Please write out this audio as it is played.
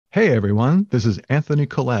Hey everyone, this is Anthony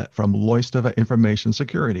Collette from Loistava Information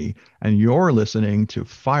Security, and you're listening to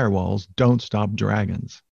Firewalls Don't Stop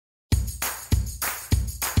Dragons.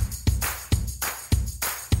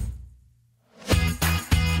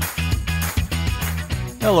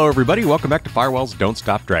 Hello everybody, welcome back to Firewalls Don't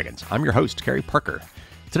Stop Dragons. I'm your host, Kerry Parker.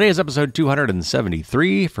 Today is episode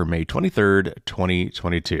 273 for May 23rd,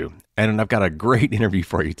 2022. And I've got a great interview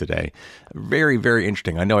for you today. Very, very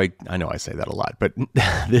interesting. I know I say that a lot, but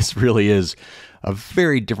this really is a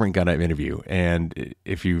very different kind of interview. And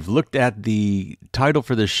if you've looked at the title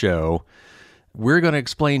for this show, we're going to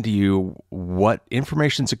explain to you what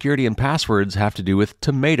information security and passwords have to do with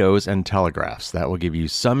tomatoes and telegraphs. That will give you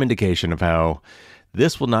some indication of how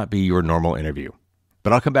this will not be your normal interview.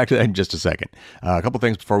 But I'll come back to that in just a second. A couple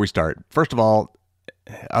things before we start. First of all,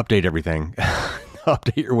 update everything.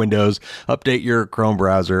 Update your Windows, update your Chrome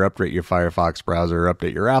browser, update your Firefox browser,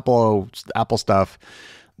 update your Apple stuff.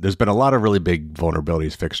 There's been a lot of really big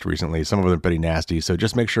vulnerabilities fixed recently. Some of them are pretty nasty. So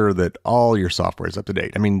just make sure that all your software is up to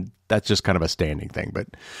date. I mean, that's just kind of a standing thing, but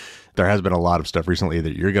there has been a lot of stuff recently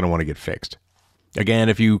that you're going to want to get fixed. Again,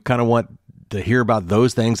 if you kind of want to hear about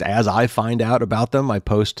those things as I find out about them, I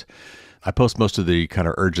post most of the kind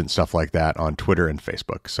of urgent stuff like that on Twitter and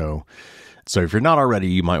Facebook. So if you're not already,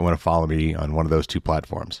 you might want to follow me on one of those two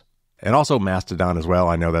platforms. And also Mastodon as well.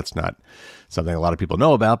 I know that's not something a lot of people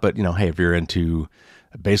know about, but hey, if you're into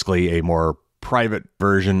basically a more private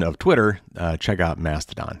version of Twitter, check out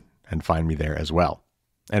Mastodon and find me there as well.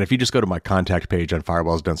 And if you just go to my contact page on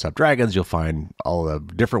Firewalls Don't Stop Dragons, you'll find all the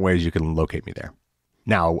different ways you can locate me there.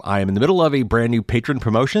 Now, I am in the middle of a brand new patron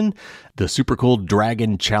promotion. The super cool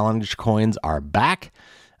Dragon Challenge coins are back.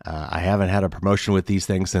 I haven't had a promotion with these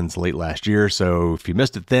things since late last year, so if you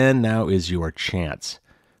missed it then, now is your chance.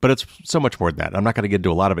 But it's so much more than that. I'm not going to get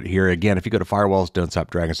into a lot of it here. Again, if you go to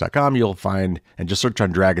firewallsdon'tstopdragons.com, you'll find, and just search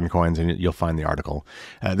on Dragon Coins, and you'll find the article.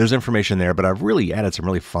 There's information there, but I've really added some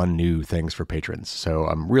really fun new things for patrons. So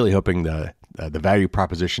I'm really hoping the value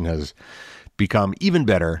proposition has become even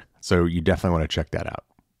better. So you definitely want to check that out.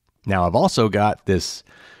 Now, I've also got this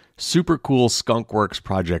super cool Skunkworks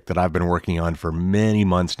project that I've been working on for many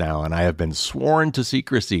months now, and I have been sworn to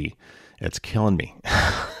secrecy. It's killing me.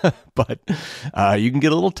 But you can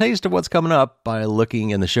get a little taste of what's coming up by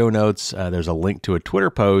looking in the show notes. There's a link to a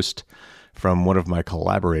Twitter post from one of my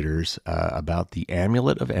collaborators about the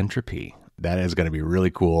Amulet of Entropy. That is going to be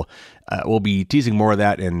really cool. We'll be teasing more of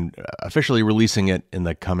that and officially releasing it in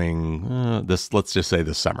the coming, let's just say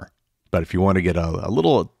this summer. But if you want to get a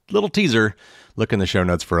little teaser, look in the show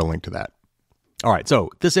notes for a link to that. All right, so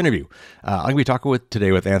this interview, I'm going to be talking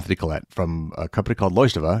today with Anthony Collette from a company called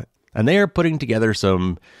Loistava, and they are putting together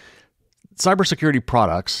some cybersecurity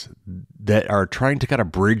products that are trying to kind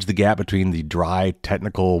of bridge the gap between the dry,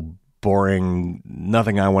 technical, boring,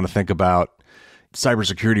 nothing I want to think about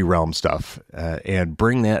cybersecurity realm stuff and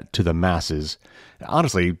bring that to the masses.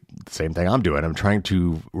 Honestly, the same thing I'm doing. I'm trying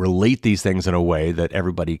to relate these things in a way that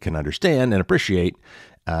everybody can understand and appreciate,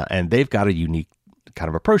 and they've got a unique kind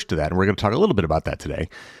of approach to that, and we're going to talk a little bit about that today.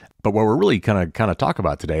 But what we're really kind of talk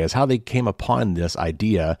about today is how they came upon this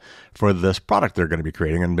idea for this product they're going to be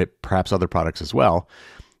creating, and perhaps other products as well,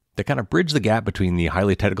 that kind of bridge the gap between the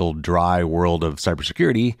highly technical, dry world of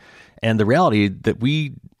cybersecurity and the reality that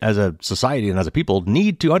we, as a society and as a people,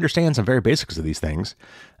 need to understand some very basics of these things.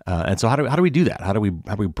 And so how do we do that? How do we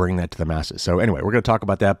bring that to the masses? So anyway, we're going to talk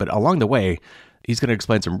about that. But along the way, he's going to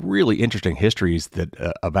explain some really interesting histories that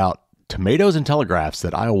about tomatoes and telegraphs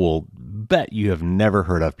that I will bet you have never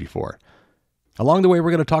heard of before. Along the way, we're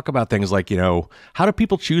going to talk about things like, how do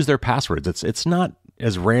people choose their passwords? It's not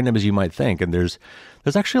as random as you might think. And there's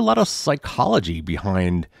actually a lot of psychology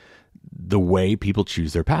behind the way people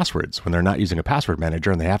choose their passwords when they're not using a password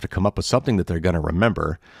manager and they have to come up with something that they're going to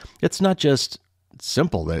remember. It's not just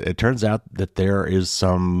simple. It turns out that there is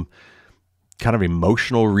some kind of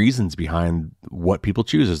emotional reasons behind what people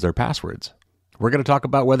choose as their passwords. We're going to talk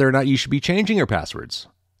about whether or not you should be changing your passwords.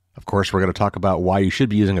 Of course, we're going to talk about why you should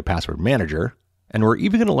be using a password manager. And we're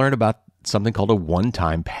even going to learn about something called a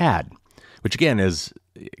one-time pad, which again is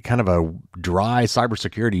kind of a dry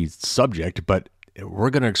cybersecurity subject, but we're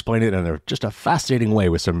going to explain it in just a fascinating way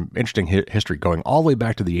with some interesting history going all the way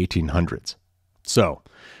back to the 1800s. So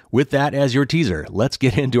with that as your teaser, let's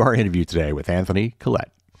get into our interview today with Anthony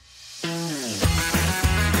Collette.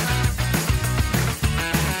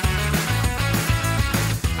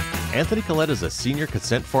 Anthony Collette is a senior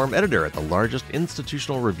consent form editor at the largest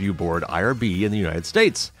institutional review board, IRB, in the United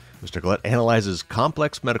States. Mr. Collette analyzes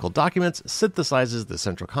complex medical documents, synthesizes the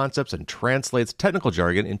central concepts, and translates technical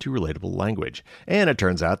jargon into relatable language. And it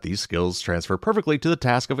turns out these skills transfer perfectly to the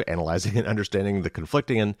task of analyzing and understanding the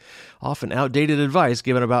conflicting and often outdated advice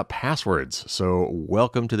given about passwords. So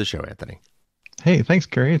welcome to the show, Anthony. Hey, thanks,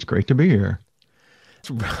 Carrie. It's great to be here.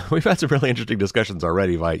 We've had some really interesting discussions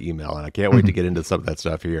already via email, and I can't wait to get into some of that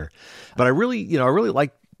stuff here. But I really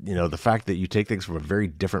like, the fact that you take things from a very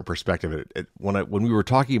different perspective. When we were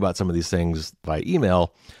talking about some of these things via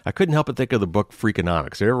email, I couldn't help but think of the book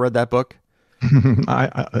Freakonomics. Have you ever read that book?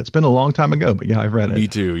 It's been a long time ago, but yeah, I've read it. Me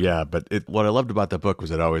too, yeah. But what I loved about that book was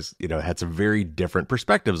it always, had some very different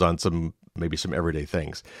perspectives on maybe some everyday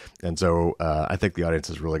things. And so I think the audience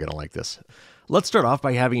is really going to like this. Let's start off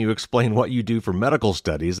by having you explain what you do for medical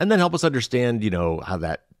studies and then help us understand, how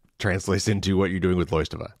that translates into what you're doing with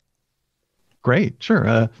Loistava. Great,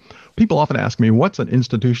 sure. People often ask me, what's an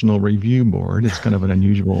institutional review board? It's kind of an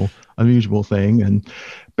unusual thing. And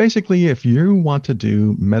basically, if you want to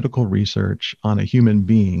do medical research on a human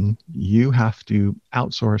being, you have to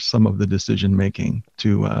outsource some of the decision making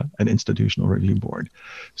to an institutional review board.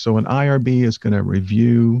 So an IRB is going to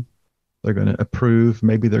review. They're going to approve,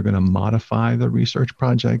 maybe they're going to modify the research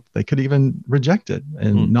project. They could even reject it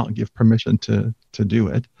and not give permission to do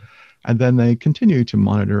it. And then they continue to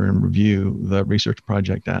monitor and review the research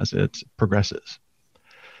project as it progresses.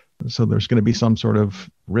 So there's going to be some sort of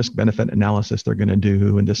risk-benefit analysis they're going to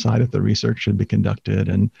do and decide if the research should be conducted.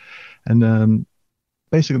 And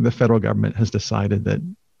basically the federal government has decided that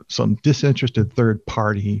some disinterested third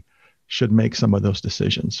party should make some of those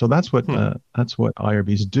decisions. So that's what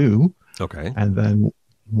IRBs do. Okay. And then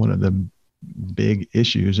one of the big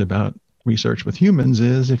issues about research with humans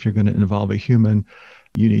is if you're going to involve a human,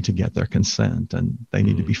 you need to get their consent, and they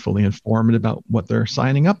need to be fully informed about what they're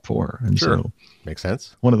signing up for. And so makes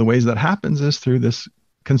sense. One of the ways that happens is through this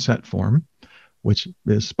consent form, which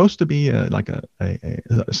is supposed to be like a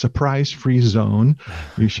surprise-free zone.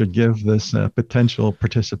 You should give this potential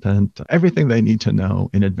participant everything they need to know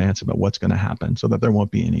in advance about what's going to happen so that there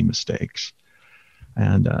won't be any mistakes.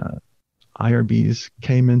 And IRBs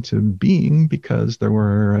came into being because there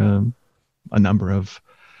were a number of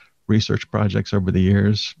research projects over the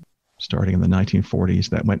years, starting in the 1940s,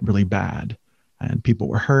 that went really bad. And people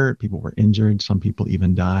were hurt, people were injured, some people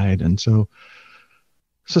even died. And so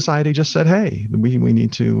society just said, hey, we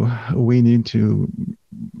need to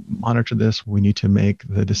monitor this. We need to make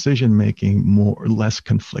the decision making more or less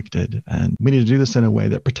conflicted, and we need to do this in a way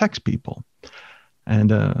that protects people.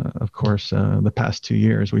 And of course, the past 2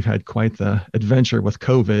 years we've had quite the adventure with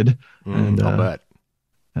COVID, I'll bet.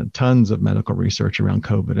 And tons of medical research around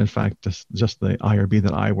COVID. In fact, just the IRB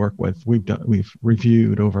that I work with, we've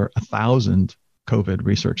reviewed over 1,000 COVID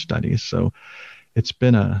research studies. So it's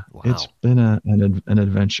been an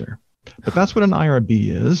adventure. But that's what an IRB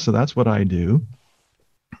is. So that's what I do.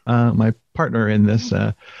 My partner in this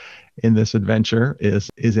adventure is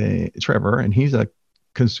Trevor, and he's a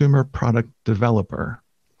consumer product developer.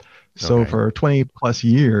 So for 20 plus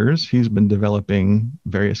years, he's been developing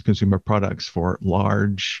various consumer products for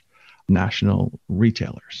large national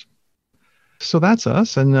retailers. So that's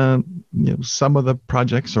us. And some of the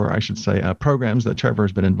projects, or I should say programs that Trevor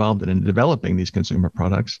has been involved in developing these consumer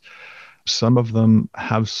products, some of them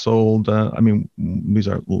have sold, these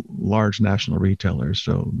are large national retailers.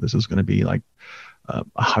 So this is going to be like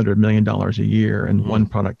 $100 million a year in one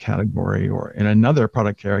product category, or in another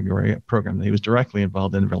product category, a program that he was directly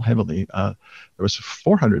involved in real heavily. There was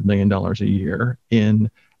 $400 million a year and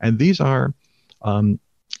these are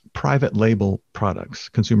private label products,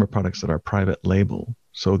 consumer products that are private label.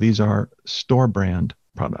 So these are store brand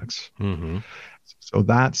products. So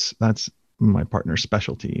that's my partner's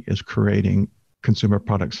specialty, is creating consumer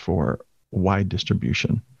products for wide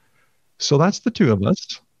distribution. So that's the two of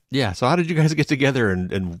us. Yeah. So how did you guys get together,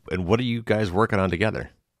 and what are you guys working on together?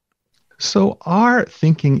 So our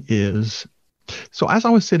thinking is, so as I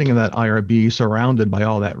was sitting in that IRB surrounded by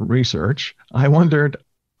all that research, I wonder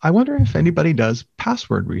if anybody does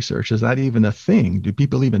password research. Is that even a thing? Do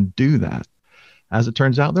people even do that? As it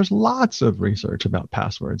turns out, there's lots of research about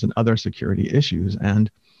passwords and other security issues.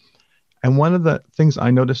 And one of the things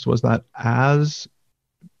I noticed was that as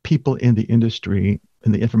people in the industry,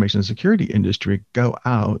 in the information security industry, go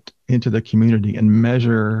out into the community and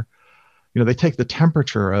measure, they take the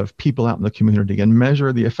temperature of people out in the community and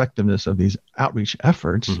measure the effectiveness of these outreach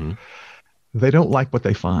efforts. They don't like what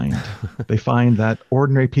they find. They find that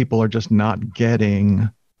ordinary people are just not getting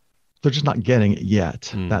it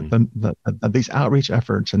yet. That these outreach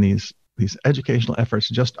efforts and these educational efforts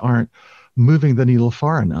just aren't moving the needle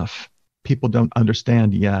far enough. People don't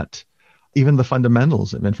understand yet even the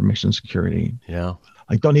fundamentals of information security. Yeah.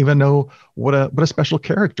 Like don't even know what a special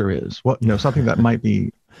character is. What, something that might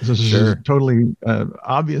be this is Sure. totally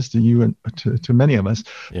obvious to you and to many of us,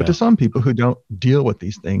 but to Yeah. some people who don't deal with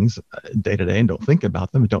these things day to day and don't think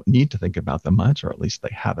about them, don't need to think about them much, or at least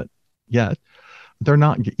they haven't yet. They're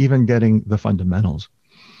not even getting the fundamentals.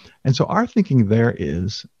 And so our thinking there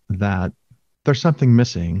is that there's something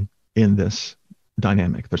missing in this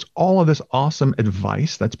dynamic. There's all of this awesome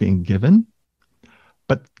advice that's being given,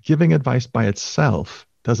 but giving advice by itself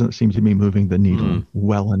doesn't seem to be moving the needle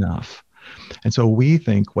well enough. And so we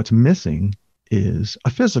think what's missing is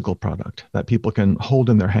a physical product that people can hold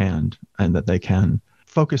in their hand and that they can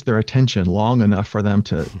focus their attention long enough for them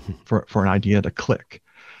to, for an idea to click.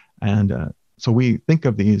 And so we think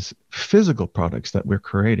of these physical products that we're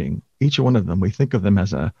creating, each one of them, we think of them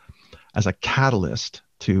as a catalyst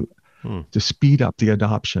to speed up the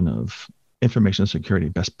adoption of information security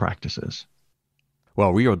best practices.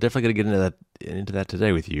 Well, we are definitely going to get into that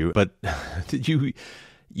today with you. But you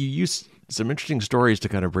use some interesting stories to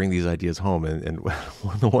kind of bring these ideas home. And one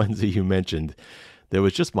of the ones that you mentioned that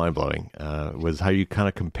was just mind-blowing was how you kind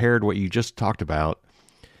of compared what you just talked about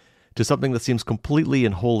to something that seems completely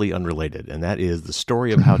and wholly unrelated. And that is the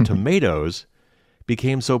story of how tomatoes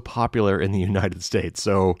became so popular in the United States.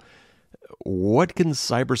 So what can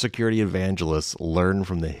cybersecurity evangelists learn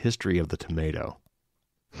from the history of the tomato?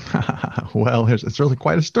 Well, it's really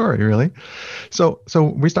quite a story, really. So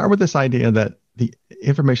we start with this idea that the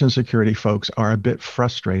information security folks are a bit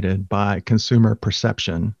frustrated by consumer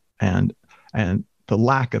perception and the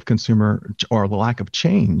lack of consumer or the lack of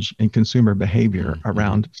change in consumer behavior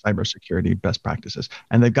around cybersecurity best practices,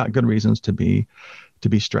 and they've got good reasons to be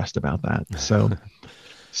stressed about that.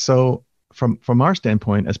 So from our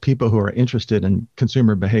standpoint, as people who are interested in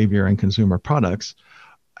consumer behavior and consumer products,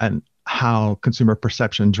 and how consumer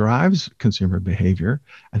perception drives consumer behavior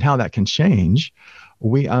and how that can change,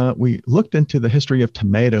 we looked into the history of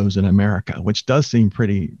tomatoes in America, which does seem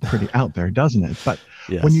pretty out there, doesn't it? But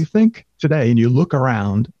Yes. When you think today and you look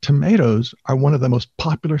around, tomatoes are one of the most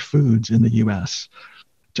popular foods in the U.S.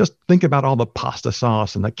 Just think about all the pasta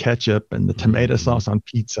sauce and the ketchup and the tomato sauce on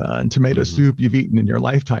pizza and tomato soup you've eaten in your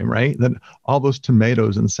lifetime, right? Then all those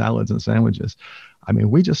tomatoes in salads and sandwiches. I mean,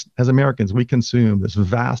 we just, as Americans, we consume this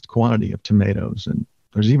vast quantity of tomatoes. And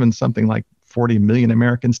there's even something like 40 million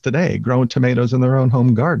Americans today growing tomatoes in their own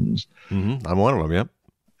home gardens. I'm one of them, yep.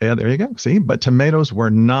 Yeah, there you go. See, but tomatoes were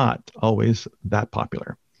not always that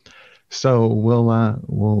popular. So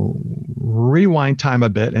we'll rewind time a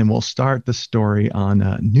bit and we'll start the story on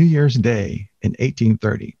New Year's Day in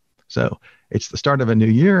 1830. So it's the start of a new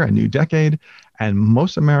year, a new decade, and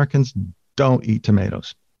most Americans don't eat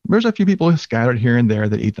tomatoes. There's a few people scattered here and there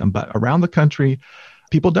that eat them, but around the country,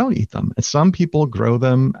 people don't eat them. And some people grow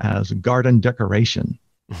them as garden decoration,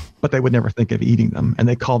 but they would never think of eating them. And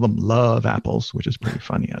they call them love apples, which is pretty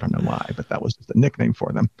funny. I don't know why, but that was just a nickname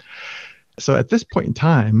for them. So at this point in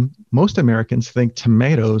time, most Americans think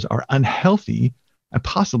tomatoes are unhealthy and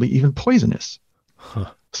possibly even poisonous.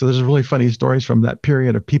 So there's really funny stories from that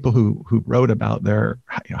period of people who wrote about their,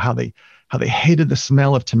 how they hated the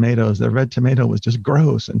smell of tomatoes. Their red tomato was just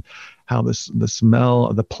gross, and how the smell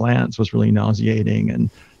of the plants was really nauseating.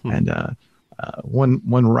 And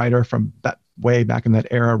one writer from that way back in that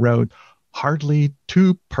era wrote, hardly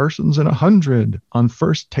 2 persons in 100 on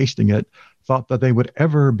first tasting it thought that they would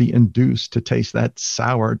ever be induced to taste that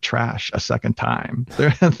sour trash a second time.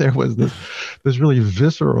 There was this really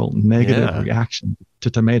visceral negative reaction to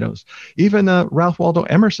tomatoes. Even Ralph Waldo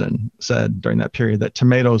Emerson said during that period that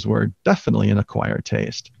tomatoes were definitely an acquired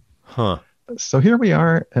taste. So here we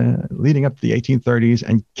are leading up to the 1830s,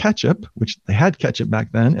 and ketchup, which they had ketchup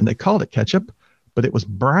back then, and they called it ketchup, but it was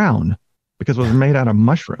brown because it was made out of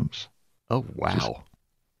mushrooms. Oh, wow.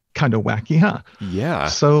 Kind of wacky, huh? Yeah.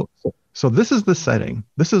 So this is the setting.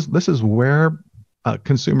 This is where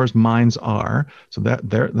consumers' minds are. So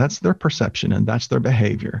that's their perception and that's their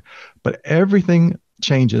behavior. But everything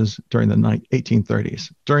changes during the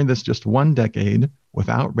 1830s. During this just one decade,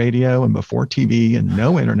 without radio and before TV and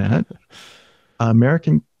no internet,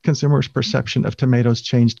 American consumers' perception of tomatoes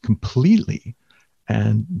changed completely.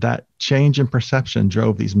 And that change in perception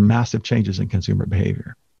drove these massive changes in consumer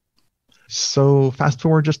behavior. So fast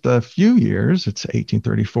forward just a few years, it's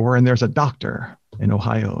 1834, and there's a doctor in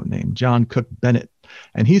Ohio named John Cook Bennett,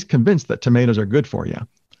 and he's convinced that tomatoes are good for you.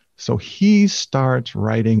 So he starts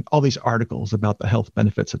writing all these articles about the health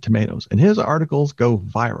benefits of tomatoes, and his articles go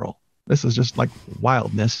viral. This is just like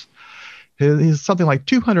wildness. His something like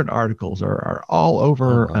 200 articles are all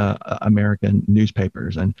over American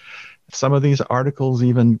newspapers, and Some of these articles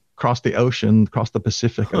even cross the ocean, cross the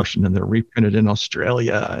Pacific Ocean, and they're reprinted in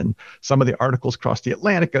Australia. And some of the articles cross the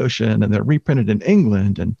Atlantic Ocean and they're reprinted in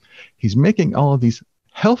England. And he's making all of these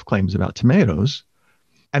health claims about tomatoes.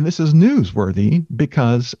 And this is newsworthy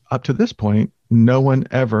because up to this point, no one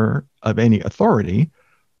ever of any authority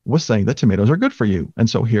was saying that tomatoes are good for you. And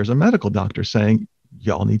so here's a medical doctor saying,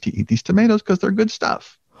 y'all need to eat these tomatoes because they're good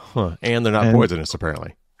stuff. And they're not poisonous,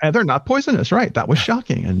 apparently. And they're not poisonous, right? That was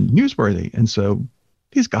shocking and newsworthy. And so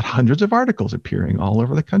he's got hundreds of articles appearing all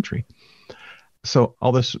over the country. So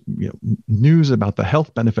all this news about the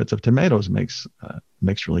health benefits of tomatoes makes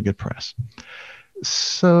really good press.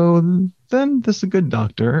 So then this good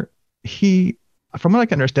doctor, he, from what I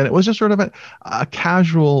can understand, it was just sort of a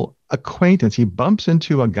casual acquaintance. He bumps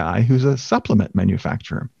into a guy who's a supplement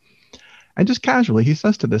manufacturer. And just casually, he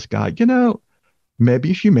says to this guy,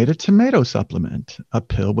 maybe if you made a tomato supplement, a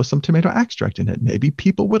pill with some tomato extract in it, maybe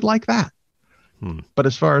people would like that. But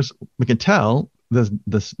as far as we can tell,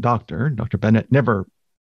 this doctor, Dr. Bennett, never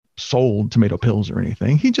sold tomato pills or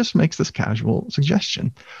anything. He just makes this casual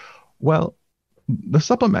suggestion. Well, the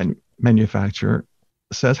supplement manufacturer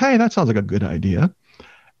says, hey, that sounds like a good idea.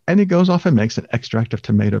 And he goes off and makes an extract of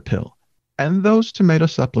tomato pill. And those tomato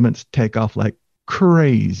supplements take off like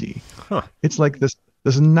crazy. It's like this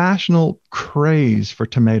national craze for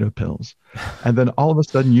tomato pills. And then all of a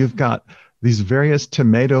sudden you've got these various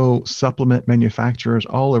tomato supplement manufacturers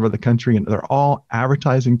all over the country, and they're all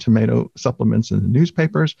advertising tomato supplements in the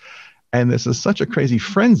newspapers. And this is such a crazy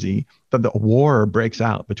frenzy that the war breaks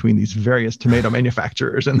out between these various tomato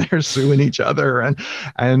manufacturers, and they're suing each other and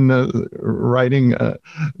writing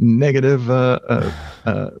negative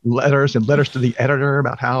letters to the editor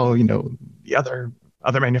about how the other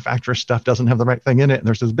manufacturer stuff doesn't have the right thing in it. And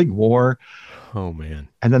there's this big war. Oh man!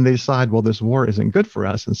 And then they decide, well, this war isn't good for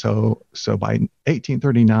us, and so by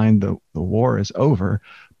 1839 the war is over.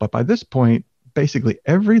 But by this point, basically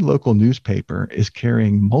every local newspaper is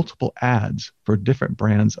carrying multiple ads for different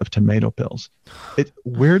brands of tomato pills. It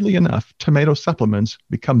weirdly enough, tomato supplements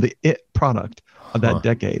become the it product of that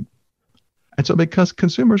decade. And so because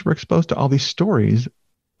consumers were exposed to all these stories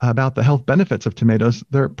about the health benefits of tomatoes,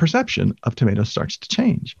 their perception of tomatoes starts to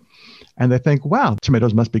change. And they think, wow,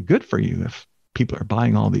 tomatoes must be good for you if people are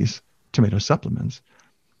buying all these tomato supplements.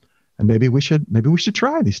 And maybe we should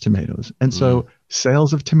try these tomatoes. And so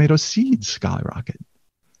sales of tomato seeds skyrocket.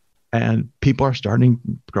 And people are starting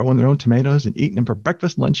growing their own tomatoes and eating them for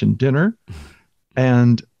breakfast, lunch, and dinner.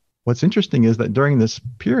 And what's interesting is that during this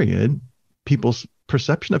period, people's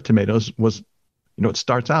perception of tomatoes was, it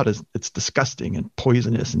starts out as it's disgusting and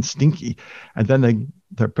poisonous and stinky. And then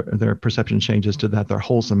their perception changes to that they're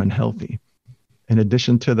wholesome and healthy. In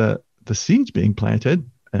addition to the seeds being planted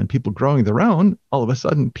and people growing their own, all of a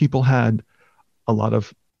sudden people had a lot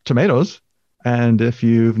of tomatoes. And if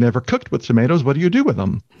you've never cooked with tomatoes, what do you do with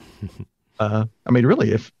them?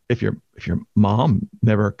 Really, if your mom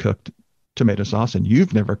never cooked tomato sauce and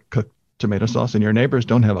you've never cooked tomato sauce and your neighbors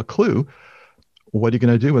don't have a clue, what are you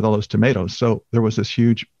going to do with all those tomatoes? So there was this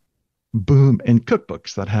huge boom in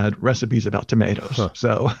cookbooks that had recipes about tomatoes.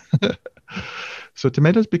 So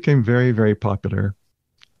tomatoes became very, very popular.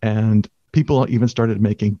 And people even started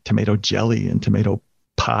making tomato jelly and tomato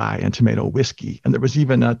pie and tomato whiskey. And there was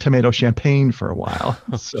even a tomato champagne for a while.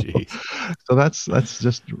 So that's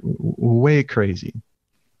just way crazy.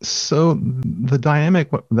 So the dynamic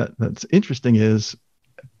that's interesting is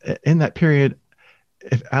in that period,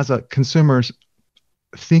 if as a consumer's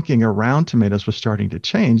thinking around tomatoes was starting to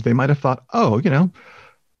change, they might have thought,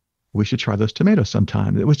 we should try those tomatoes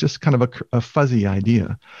sometime. It was just kind of a fuzzy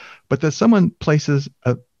idea. But that someone placed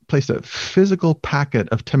a physical packet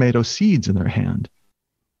of tomato seeds in their hand.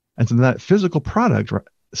 And so that physical product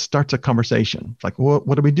starts a conversation. It's like,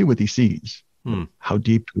 what do we do with these seeds? How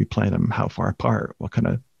deep do we plant them? How far apart? What kind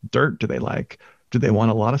of dirt do they like? Do they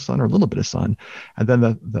want a lot of sun or a little bit of sun? And then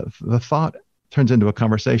the thought turns into a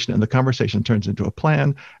conversation, and the conversation turns into a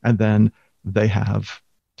plan, and then they have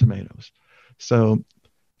tomatoes. So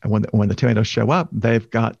when the tomatoes show up, they've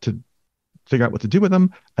got to figure out what to do with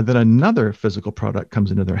them. And then another physical product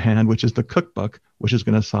comes into their hand, which is the cookbook, which is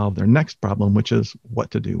going to solve their next problem, which is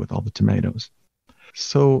what to do with all the tomatoes.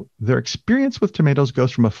 So their experience with tomatoes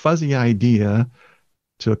goes from a fuzzy idea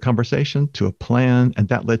to a conversation to a plan, and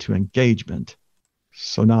that led to engagement.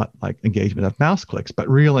 So not like engagement of mouse clicks, but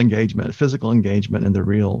real engagement, physical engagement in the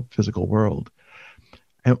real physical world.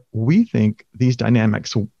 And we think these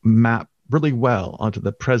dynamics map really well onto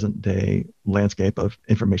the present day landscape of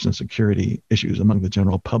information security issues among the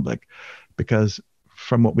general public, because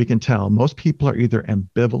from what we can tell, most people are either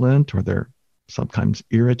ambivalent or they're sometimes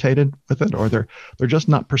irritated with it, or they're just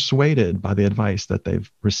not persuaded by the advice that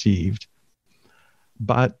they've received.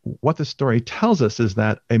 But what the story tells us is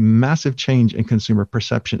that a massive change in consumer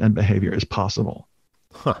perception and behavior is possible.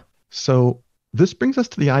 Huh. So this brings us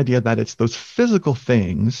to the idea that it's those physical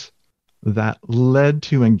things that led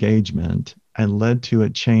to engagement and led to a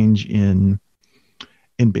change in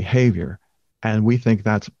behavior. And we think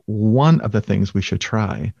that's one of the things we should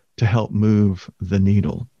try to help move the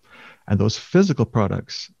needle. And those physical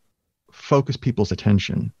products focus people's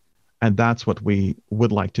attention. And that's what we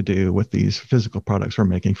would like to do with these physical products we're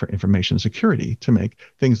making for information security, to make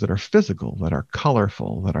things that are physical, that are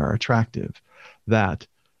colorful, that are attractive, that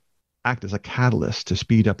act as a catalyst to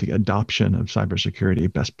speed up the adoption of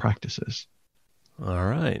cybersecurity best practices. All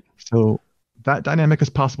right. So that dynamic is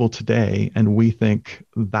possible today, and we think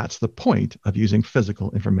that's the point of using physical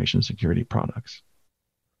information security products.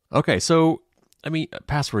 Okay, so I mean,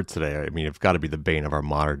 passwords today, I mean, have got to be the bane of our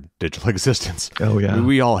modern digital existence. Oh, yeah. I mean,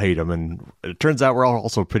 we all hate them, and it turns out we're all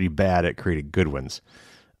also pretty bad at creating good ones.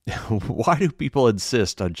 Why do people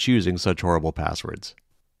insist on choosing such horrible passwords?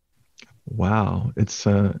 Wow, it's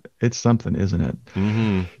something, isn't it?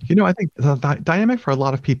 Mm-hmm. I think the dynamic for a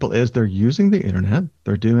lot of people is they're using the internet,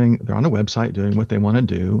 they're on a website doing what they want to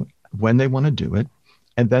do when they want to do it,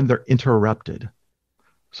 and then they're interrupted.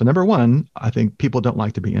 So number one, I think people don't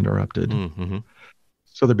like to be interrupted. Mm-hmm.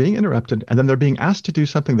 So they're being interrupted, and then they're being asked to do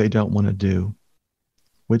something they don't want to do,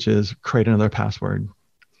 which is create another password.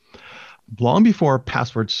 Long before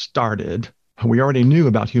passwords started, we already knew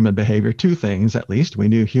about human behavior, two things at least. We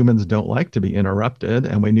knew humans don't like to be interrupted,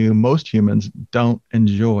 and we knew most humans don't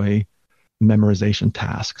enjoy memorization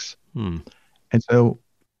tasks. And so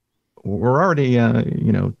we're already,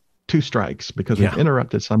 two strikes, because we've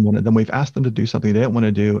interrupted someone, and then we've asked them to do something they don't want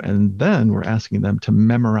to do, and then we're asking them to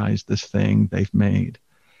memorize this thing they've made.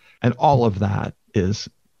 And all of that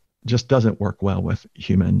just doesn't work well with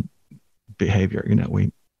human behavior.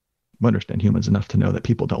 We understand humans enough to know that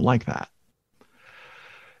people don't like that.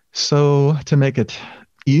 So to make it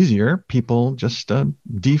easier, people just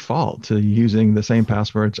default to using the same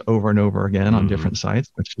passwords over and over again on different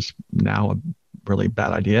sites, which is now a really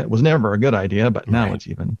bad idea. It was never a good idea, but now it's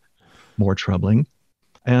even more troubling.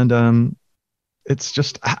 And it's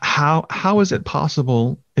just, how is it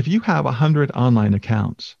possible, if you have 100 online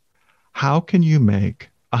accounts, how can you make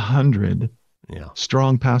 100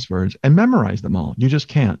 strong passwords and memorize them all? You just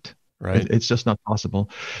can't. Right. It's just not possible.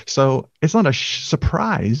 So it's not a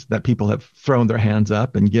surprise that people have thrown their hands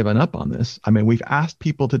up and given up on this. I mean, we've asked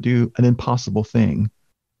people to do an impossible thing.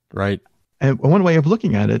 Right. And one way of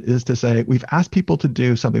looking at it is to say, we've asked people to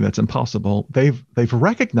do something that's impossible. They've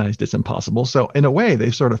recognized it's impossible. So in a way,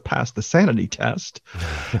 they've sort of passed the sanity test.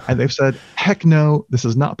 And they've said, heck no, this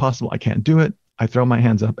is not possible. I can't do it. I throw my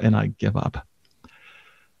hands up and I give up.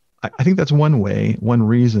 I think that's one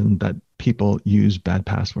reason that people use bad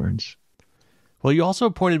passwords. Well, you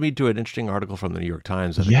also pointed me to an interesting article from the New York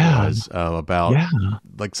Times, I think it was, about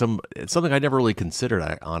like something I never really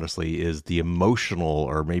considered, honestly, is the emotional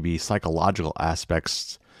or maybe psychological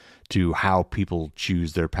aspects to how people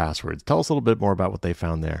choose their passwords. Tell us a little bit more about what they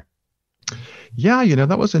found there. Yeah,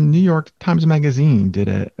 that was a New York Times Magazine did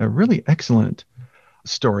a really excellent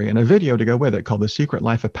story and a video to go with it called The Secret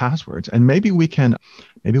Life of Passwords. And maybe we can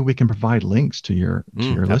provide links to your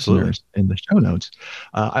listeners in the show notes.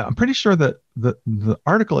 I'm pretty sure that the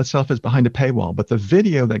article itself is behind a paywall, but the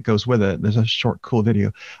video that goes with it, there's a short, cool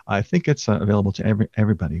video. I think it's available to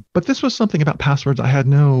everybody. But this was something about passwords. I had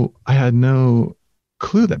no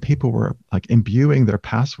clue that people were like imbuing their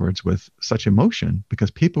passwords with such emotion, because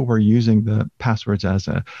people were using the passwords as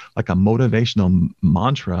a motivational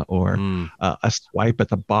mantra, or a swipe at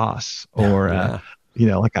the boss, or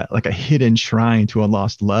like a hidden shrine to a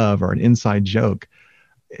lost love, or an inside joke.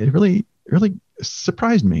 It really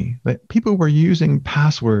surprised me that people were using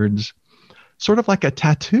passwords sort of like a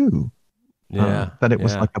tattoo. That it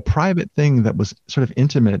was like a private thing that was sort of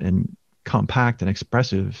intimate and compact and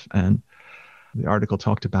expressive. And the article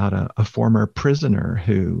talked about a former prisoner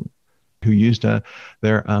who used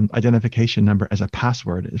their identification number as a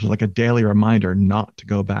password. It was like a daily reminder not to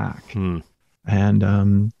go back.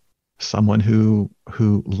 And someone who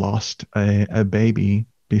lost a baby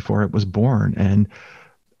before it was born and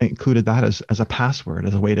included that as a password,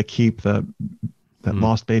 as a way to keep that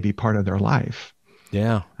lost baby part of their life.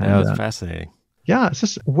 Yeah, that's fascinating. Yeah, it's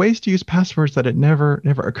just ways to use passwords that it never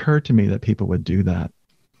occurred to me that people would do that.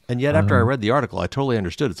 And yet, after I read the article, I totally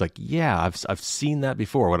understood. It's like, yeah, I've seen that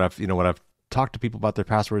before. What I've talk to people about their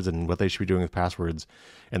passwords and what they should be doing with passwords,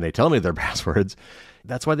 and they tell me their passwords,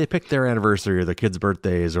 that's why they pick their anniversary or their kids'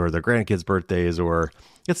 birthdays or their grandkids' birthdays. Or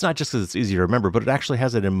it's not just because it's easy to remember, but it actually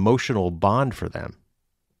has an emotional bond for them.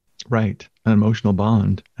 Right. An emotional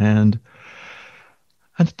bond. And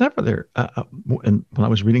it's never there. And when I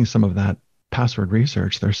was reading some of that password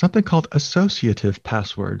research, there's something called associative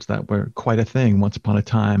passwords that were quite a thing once upon a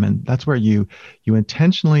time. And that's where you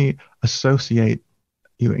intentionally associate,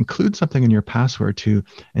 you include something in your password to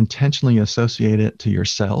intentionally associate it to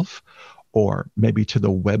yourself, or maybe to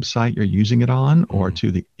the website you're using it on, or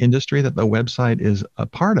to the industry that the website is a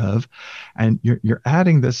part of. And you're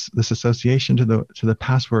adding this association to the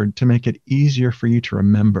password to make it easier for you to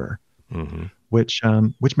remember, which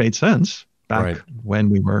made sense back when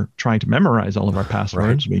we were trying to memorize all of our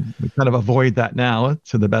passwords. We kind of avoid that now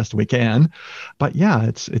to the best we can. But yeah,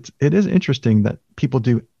 it is interesting that people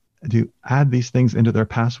do add these things into their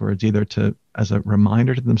passwords, either as a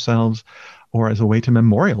reminder to themselves or as a way to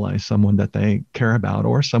memorialize someone that they care about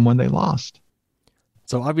or someone they lost.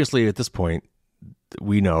 So obviously at this point,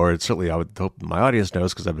 we know, or certainly I would hope my audience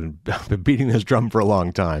knows, because I've been beating this drum for a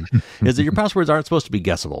long time, is that your passwords aren't supposed to be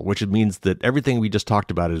guessable, which means that everything we just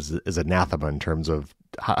talked about is anathema in terms of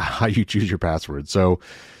how you choose your password. So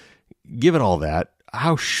given all that,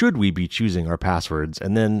 how should we be choosing our passwords?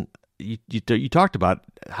 And then you talked about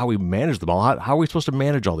how we manage them all. How are we supposed to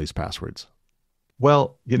manage all these passwords?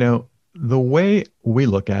 Well, the way we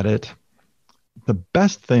look at it, the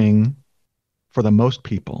best thing for most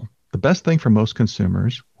people, the best thing for most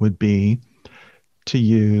consumers would be to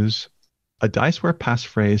use a diceware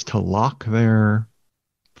passphrase to lock their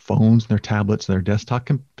phones, their tablets, their desktop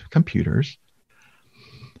computers.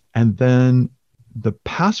 And then the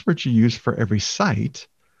passwords you use for every site,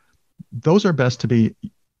 those are best to be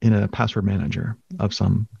in a password manager of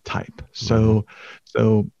some type. So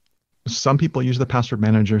some people use the password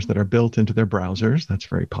managers that are built into their browsers. That's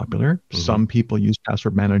very popular. Some people use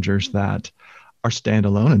password managers that are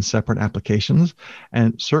standalone and separate applications.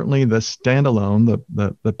 And certainly the standalone,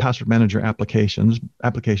 the password manager applications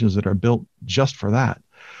that are built just for that,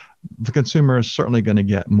 the consumer is certainly going to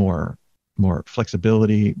get more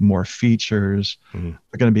flexibility, more features.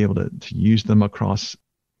 They're going to be able to use them across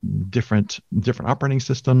different operating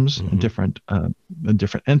systems and different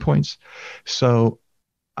endpoints. So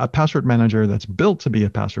a password manager that's built to be a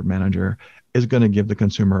password manager is going to give the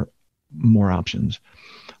consumer more options.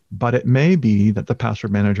 But it may be that the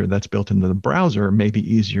password manager that's built into the browser may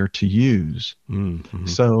be easier to use.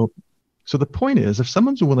 So the point is, if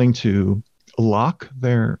someone's willing to lock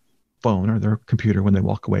their phone or their computer when they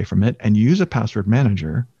walk away from it and use a password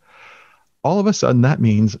manager, all of a sudden that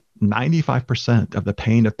means 95% of the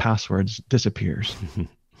pain of passwords disappears.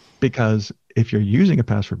 Because if you're using a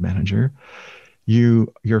password manager,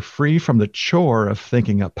 you're free from the chore of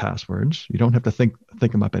thinking up passwords. You don't have to think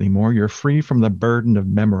them up anymore. You're free from the burden of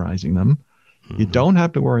memorizing them. You don't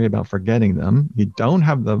have to worry about forgetting them. You don't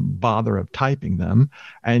have the bother of typing them,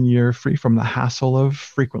 and you're free from the hassle of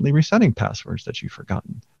frequently resetting passwords that you've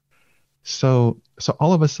forgotten. So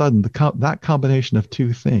all of a sudden, that combination of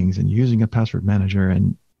two things, and using a password manager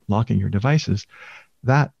and locking your devices,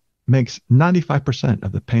 that makes 95%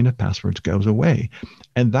 of the pain of passwords goes away.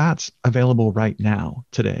 And that's available right now,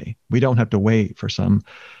 today. We don't have to wait for some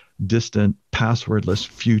distant passwordless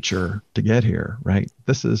future to get here, right?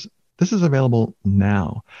 This is available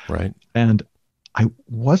now. Right. And I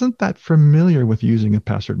wasn't that familiar with using a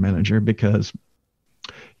password manager because,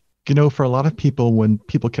 for a lot of people, when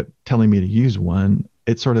people kept telling me to use one,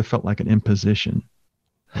 it sort of felt like an imposition.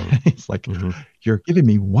 It's like, you're giving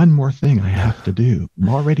me one more thing I have to do. I'm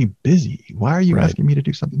already busy. Why are you asking me to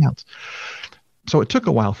do something else? So it took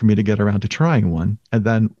a while for me to get around to trying one. And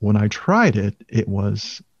then when I tried it, it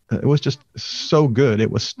was just so good. It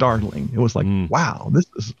was startling. It was like, wow, this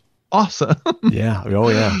is awesome. Yeah. Oh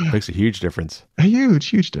yeah. It makes a huge difference. A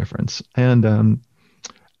huge difference. And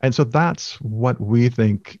so that's what we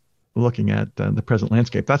think, looking at the present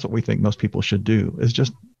landscape, that's what we think most people should do, is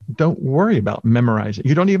just don't worry about memorizing.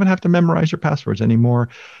 You don't even have to memorize your passwords anymore.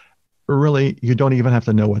 Really, you don't even have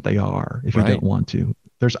to know what they are if you don't want to.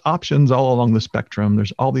 There's options all along the spectrum.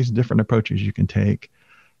 There's all these different approaches you can take.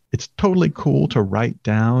 It's totally cool to write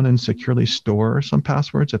down and securely store some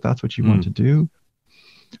passwords if that's what you want to do.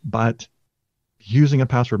 But using a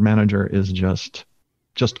password manager is just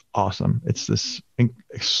awesome. It's this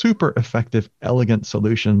super effective, elegant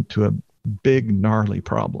solution to a big, gnarly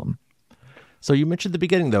problem. So you mentioned at the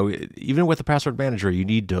beginning, though, even with a password manager, you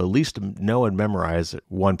need to at least know and memorize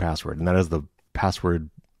one password, and that is the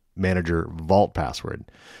password manager vault password.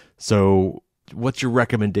 So what's your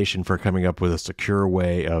recommendation for coming up with a secure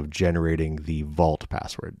way of generating the vault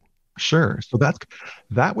password? Sure. So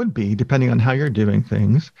that would be, depending on how you're doing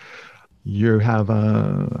things, you have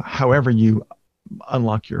however you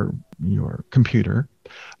unlock your computer,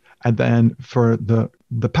 and then for the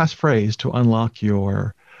passphrase to unlock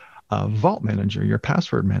your vault manager, your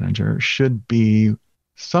password manager, should be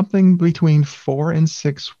something between 4 and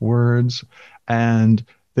 6 words, and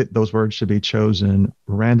those words should be chosen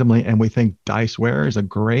randomly. And we think Diceware is a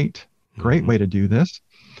great way to do this.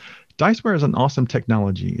 Diceware is an awesome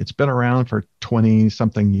technology. It's been around for 20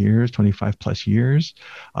 something years, 25 plus years.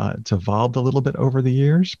 It's evolved a little bit over the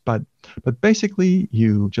years, but basically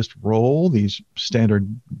you just roll these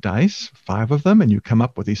standard dice, 5 of them, and you come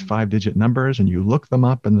up with these 5-digit numbers, and you look them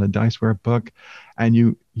up in the Diceware book, and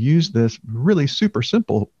you use this really super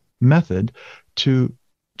simple method to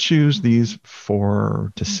choose these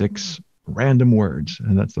 4 to 6 random words.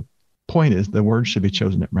 And that's the point, is the words should be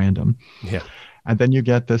chosen at random. Yeah. And then you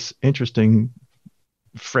get this interesting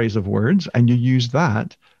phrase of words, and you use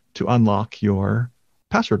that to unlock your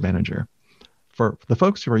password manager. For the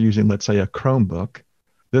folks who are using, let's say, a Chromebook,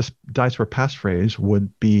 this Diceware passphrase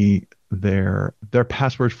would be their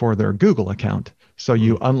password for their Google account. So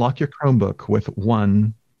you unlock your Chromebook with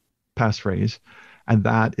one passphrase, and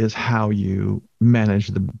that is how you manage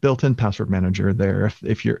the built-in password manager there.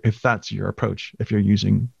 If that's your approach, if you're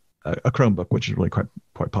using a Chromebook, which is really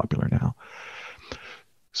quite popular now.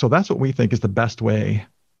 So that's what we think is the best way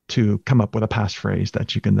to come up with a passphrase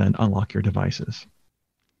that you can then unlock your devices.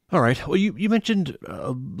 All right. Well, you mentioned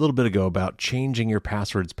a little bit ago about changing your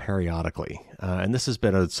passwords periodically. And this has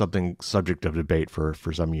been a subject of debate for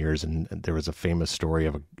some years. And there was a famous story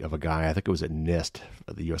of a guy, I think it was at NIST,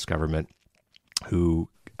 the U.S. government, who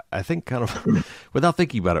I think kind of, without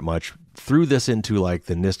thinking about it much, threw this into like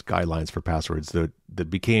the NIST guidelines for passwords that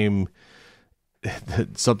became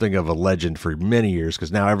something of a legend for many years,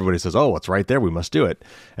 because now everybody says, oh, it's right there, we must do it.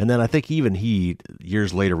 And then I think even he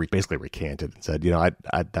years later basically recanted and said,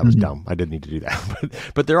 that was dumb, I didn't need to do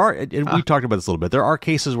that. but there are, and we've talked about this a little bit, there are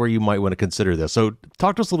cases where you might want to consider this. So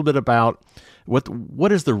talk to us a little bit about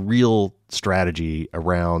what is the real strategy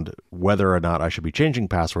around whether or not I should be changing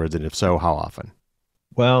passwords, and if so, how often?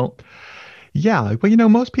 Well, yeah, well,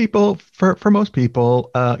 most people, for most people,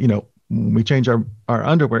 we change our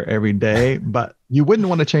underwear every day, but you wouldn't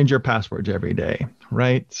want to change your passwords every day,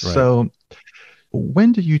 right? So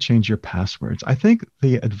when do you change your passwords? I think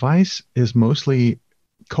the advice is mostly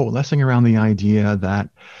coalescing around the idea that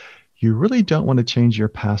you really don't want to change your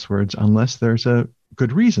passwords unless there's a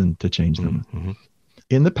good reason to change them. Mm-hmm.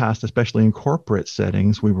 In the past, especially in corporate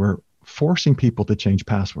settings, we were forcing people to change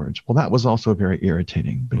passwords. Well, that was also very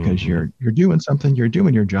irritating, because you're doing something, you're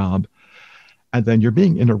doing your job, and then you're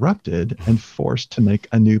being interrupted and forced to make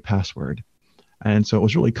a new password. And so it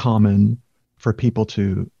was really common for people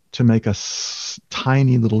to make a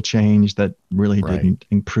tiny little change that really didn't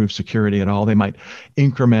improve security at all. They might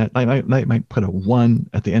increment, they might put a 1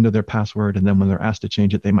 at the end of their password, and then when they're asked to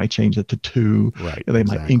change it, they might change it to 2. Right, they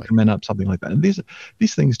might increment up something like that. And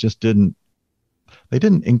these things just didn't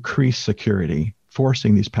increase security,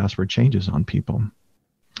 forcing these password changes on people.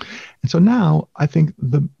 And so now I think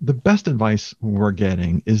the best advice we're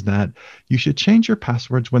getting is that you should change your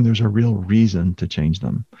passwords when there's a real reason to change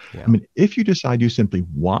them. Yeah. I mean, if you decide you simply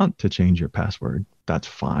want to change your password, that's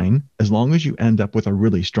fine. As long as you end up with a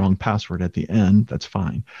really strong password at the end, that's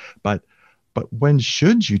fine. But when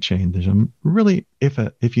should you change them? Really,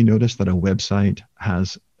 if you notice that a website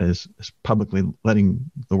is publicly letting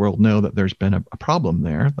the world know that there's been a problem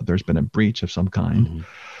there, that there's been a breach of some kind,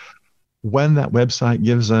 when that website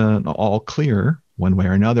gives an all clear one way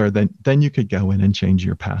or another, then you could go in and change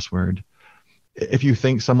your password. If you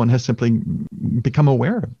think someone has simply become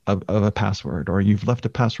aware of a password, or you've left a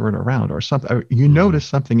password around, or something, or you notice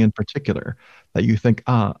something in particular that you think,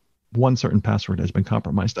 one certain password has been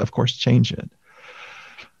compromised, of course, change it.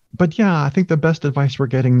 But yeah, I think the best advice we're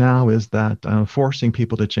getting now is that forcing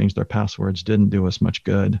people to change their passwords didn't do us much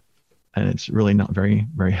good, and it's really not very,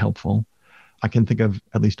 very helpful. I can think of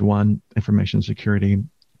at least one information security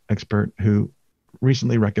expert who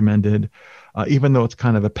recently recommended, even though it's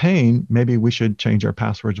kind of a pain, maybe we should change our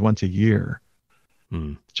passwords once a year,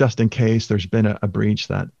 just in case there's been a breach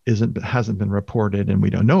that hasn't been reported and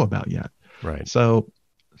we don't know about yet. Right. So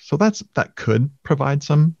that could provide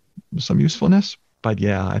some usefulness, but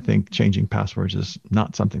yeah, I think changing passwords is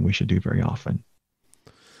not something we should do very often.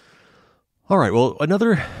 All right. Well,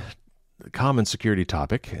 another common security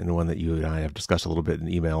topic, and one that you and I have discussed a little bit in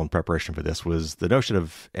email in preparation for this, was the notion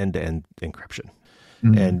of end-to-end encryption.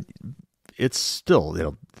 And it's still,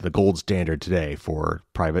 the gold standard today for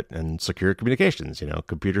private and secure communications.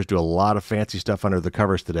 Computers do a lot of fancy stuff under the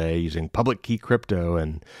covers today using public key crypto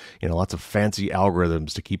and, lots of fancy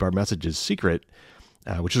algorithms to keep our messages secret,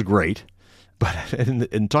 which is great. But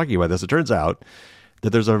in talking about this, it turns out that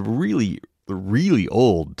there's a really, really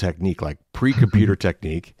old technique, like pre-computer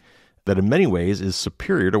technique, that in many ways is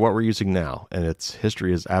superior to what we're using now. And its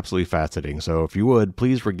history is absolutely fascinating. So if you would,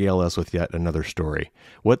 please regale us with yet another story.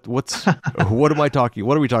 What are we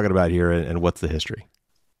talking about here, and what's the history?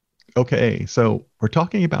 Okay, so we're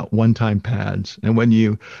talking about one-time pads. And when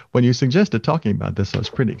you suggested talking about this, I was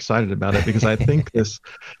pretty excited about it, because I think this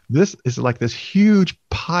is like this huge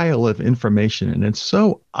pile of information, and it's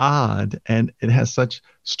so odd, and it has such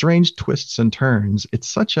strange twists and turns. It's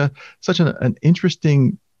such an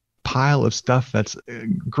interesting pile of stuff that's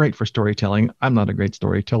great for storytelling. I'm not a great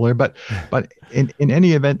storyteller, but in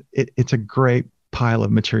any event, it's a great pile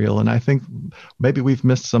of material. And I think maybe we've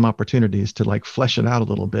missed some opportunities to like flesh it out a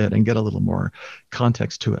little bit and get a little more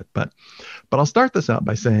context to it. But I'll start this out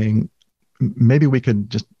by saying maybe we could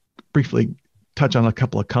just briefly touch on a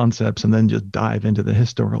couple of concepts and then just dive into the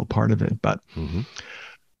historical part of it. But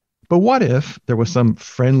what if there was some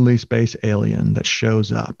friendly space alien that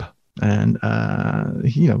shows up? And,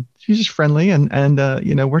 he's just friendly, and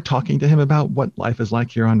we're talking to him about what life is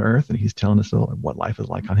like here on Earth, and he's telling us what life is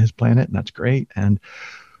like on his planet, and that's great. And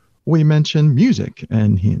we mention music,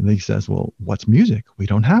 and he says, well, what's music? We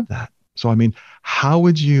don't have that. So, I mean, how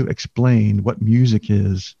would you explain what music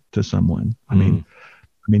is to someone? I mean,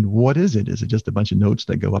 what is it? Is it just a bunch of notes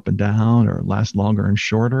that go up and down or last longer and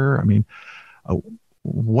shorter? I mean,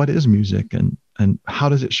 what is music, and how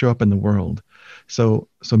does it show up in the world? So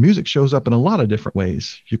music shows up in a lot of different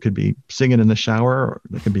ways. You could be singing in the shower, or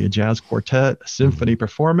there could be a jazz quartet, a symphony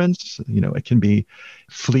performance. It can be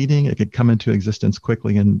fleeting. It could come into existence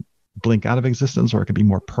quickly and blink out of existence, or it could be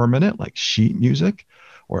more permanent, like sheet music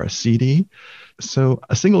or a CD. So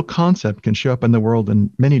a single concept can show up in the world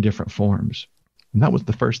in many different forms. And that was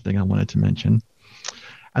the first thing I wanted to mention.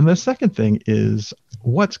 And the second thing is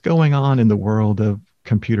what's going on in the world of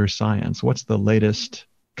computer science. What's the latest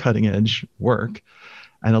cutting edge work?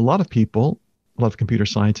 And a lot of computer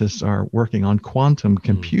scientists are working on quantum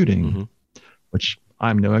computing, which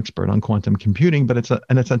I'm no expert on quantum computing, but it's an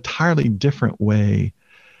entirely different way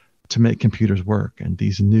to make computers work. And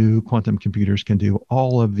these new quantum computers can do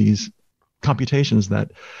all of these computations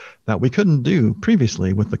that we couldn't do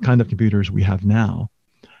previously with the kind of computers we have now.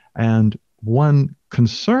 And one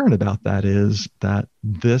concern about that is that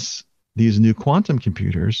these new quantum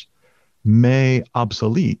computers may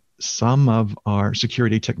obsolete some of our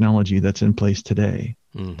security technology that's in place today.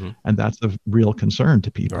 And that's a real concern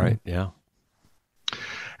to people. Right, yeah.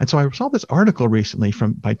 And so I saw this article recently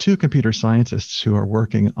by two computer scientists who are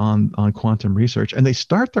working on quantum research. And they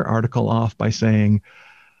start their article off by saying,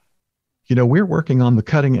 we're working on the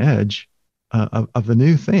cutting edge of the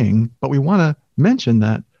new thing, but we want to mention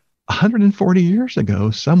that 140 years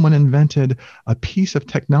ago, someone invented a piece of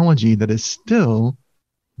technology that is still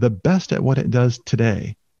the best at what it does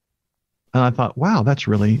today. And I thought, wow, that's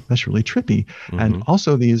really trippy. And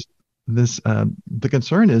also the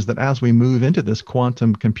concern is that as we move into this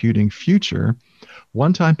quantum computing future,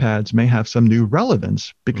 one-time pads may have some new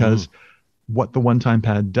relevance, because what the one-time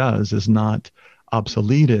pad does is not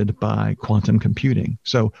obsoleted by quantum computing.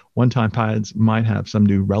 So one-time pads might have some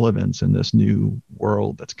new relevance in this new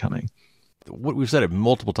world that's coming. What we've said it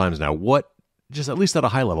multiple times now. Just at least at a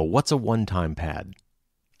high level, what's a one-time pad?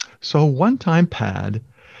 So a one-time pad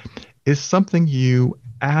is something you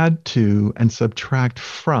add to and subtract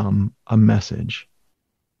from a message.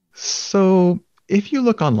 So if you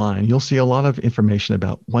look online, you'll see a lot of information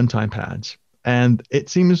about one-time pads. And it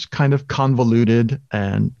seems kind of convoluted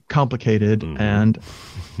and complicated. And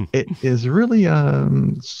it is really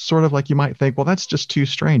sort of like you might think, well, that's just too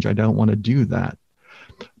strange. I don't want to do that.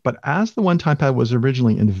 But as the one-time pad was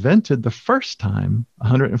originally invented the first time,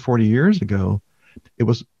 140 years ago, it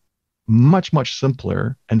was much, much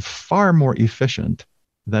simpler and far more efficient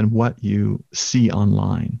than what you see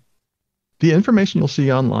online. The information you'll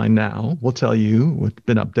see online now will tell you, what's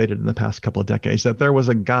been updated in the past couple of decades, that there was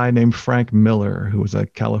a guy named Frank Miller who was a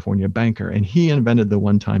California banker, and he invented the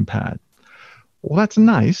one-time pad. Well, that's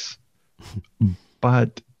nice,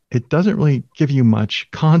 but it doesn't really give you much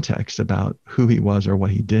context about who he was or what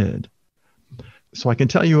he did. So I can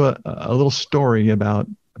tell you a little story about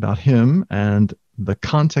him and the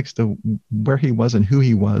context of where he was and who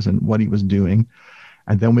he was and what he was doing,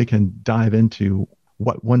 and then we can dive into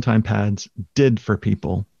what one-time pads did for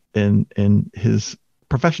people in his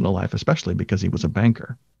professional life, especially because he was a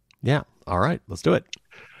banker. Yeah. All right. Let's do it.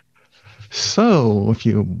 So if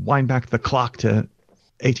you wind back the clock to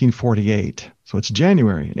 1848, so it's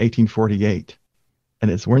January in 1848,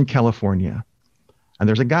 and we're in California, and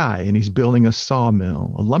there's a guy, and he's building a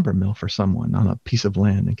sawmill, a lumber mill for someone on a piece of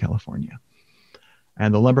land in California.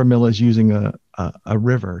 And the lumber mill is using a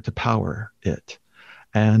river to power it.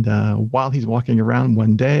 And while he's walking around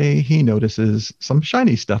one day, he notices some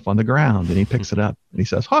shiny stuff on the ground, and he picks it up and he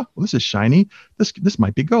says, well, this is shiny. This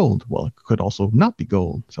might be gold. Well, it could also not be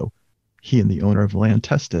gold. So he and the owner of the land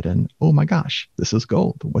test it, and oh my gosh, this is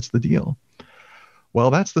gold. What's the deal?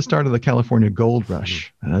 Well, that's the start of the California gold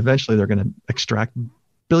rush. And eventually they're going to extract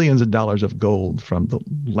billions of dollars of gold from the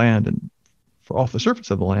land and off the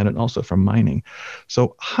surface of the land, and also from mining.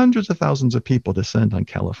 So hundreds of thousands of people descend on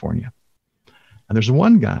California. And there's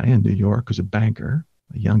one guy in New York who's a banker,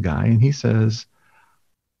 a young guy, and he says,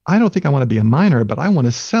 I don't think I want to be a miner, but I want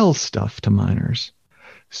to sell stuff to miners.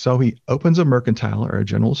 So he opens a mercantile or a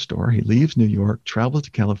general store. He leaves New York, travels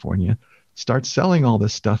to California, starts selling all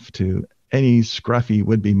this stuff to any scruffy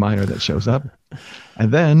would-be miner that shows up.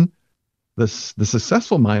 And then the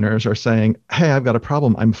successful miners are saying, hey, I've got a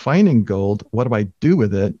problem. I'm finding gold. What do I do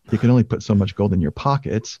with it? You can only put so much gold in your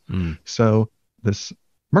pockets. So this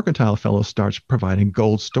mercantile fellow starts providing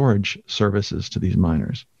gold storage services to these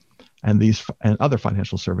miners and other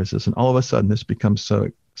financial services. And all of a sudden, this becomes so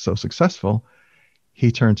successful, he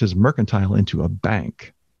turns his mercantile into a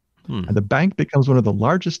bank. And the bank becomes one of the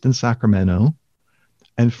largest in Sacramento.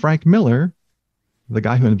 And Frank Miller, the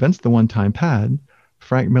guy who invents the one-time pad,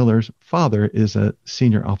 Frank Miller's father is a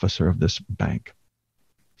senior officer of this bank.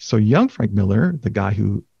 So young Frank Miller, the guy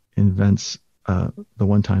who invents the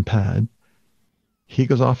one-time pad, he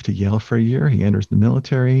goes off to Yale for a year. He enters the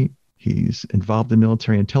military. He's involved in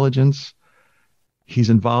military intelligence. He's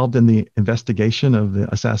involved in the investigation of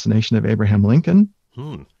the assassination of Abraham Lincoln.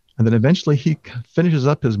 And then eventually he finishes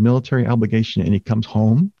up his military obligation, and he comes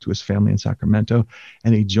home to his family in Sacramento,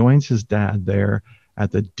 and he joins his dad there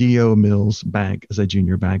at the D.O. Mills Bank as a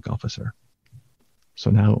junior bank officer. So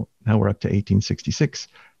now we're up to 1866.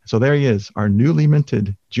 So there he is, our newly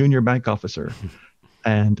minted junior bank officer.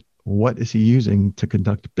 And what is he using to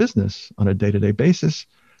conduct business on a day-to-day basis?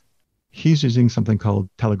 He's using something called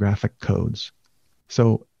telegraphic codes.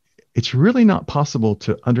 So it's really not possible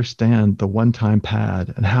to understand the one-time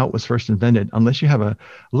pad and how it was first invented unless you have a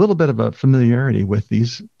little bit of a familiarity with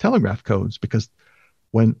these telegraph codes, because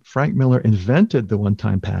when Frank Miller invented the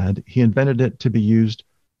one-time pad, he invented it to be used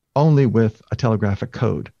only with a telegraphic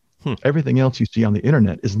code. Everything else you see on the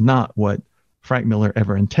internet is not what Frank Miller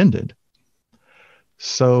ever intended.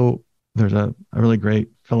 So there's a really great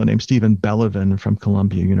fellow named Stephen Bellevin from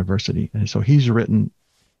Columbia University. And so he's written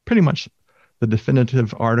pretty much the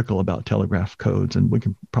definitive article about telegraph codes, and we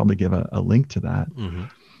can probably give a link to that.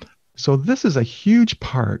 So this is a huge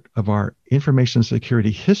part of our information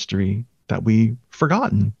security history that we've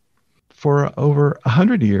forgotten. For over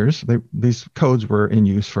 100 years, these codes were in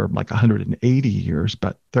use for like 180 years,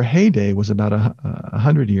 but their heyday was about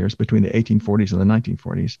 100 years between the 1840s and the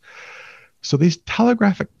 1940s. So these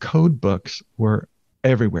telegraphic code books were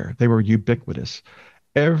everywhere. They were ubiquitous.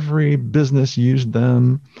 Every business used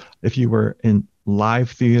them. If you were in live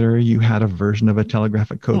theater, you had a version of a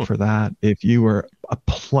telegraphic code for that. If you were a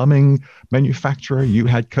plumbing manufacturer, you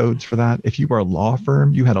had codes for that. If you were a law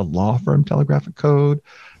firm, you had a law firm telegraphic code.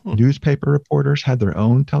 Newspaper reporters had their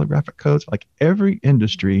own telegraphic codes. Like every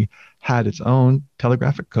industry had its own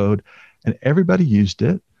telegraphic code, and everybody used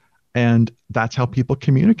it. And that's how people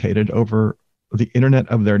communicated over the internet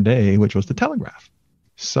of their day, which was the telegraph.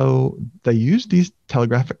 So they used these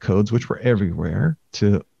telegraphic codes, which were everywhere,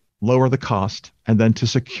 to lower the cost and then to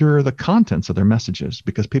secure the contents of their messages,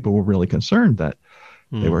 because people were really concerned that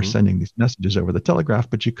they were sending these messages over the telegraph,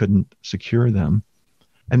 but you couldn't secure them.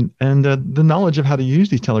 And the knowledge of how to use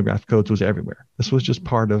these telegraph codes was everywhere. This was just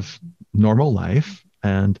part of normal life,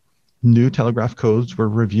 and new telegraph codes were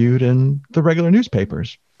reviewed in the regular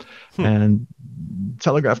newspapers. And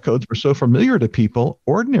telegraph codes were so familiar to people,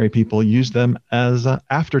 ordinary people used them as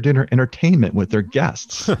after-dinner entertainment with their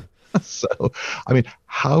guests. So, I mean,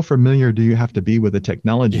 how familiar do you have to be with the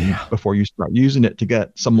technology before you start using it to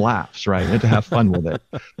get some laughs, right? And to have fun with it.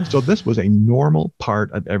 So this was a normal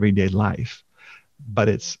part of everyday life, but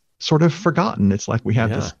it's sort of forgotten. It's like we have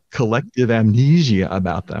this collective amnesia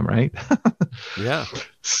about them, right?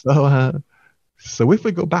 So if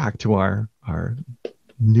we go back to our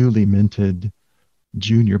newly minted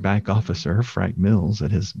junior bank officer, Frank Mills,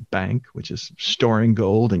 at his bank, which is storing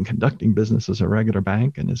gold and conducting business as a regular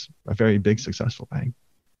bank and is a very big, successful bank.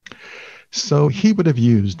 So he would have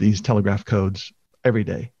used these telegraph codes every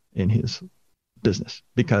day in his business,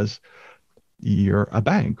 because you're a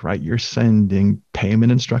bank, right? You're sending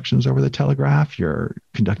payment instructions over the telegraph, you're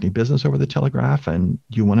conducting business over the telegraph, and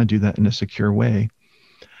you want to do that in a secure way.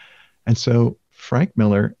 And so Frank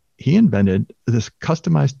Miller, he invented this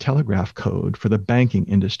customized telegraph code for the banking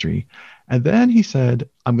industry. And then he said,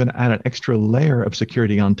 I'm going to add an extra layer of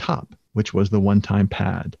security on top, which was the one-time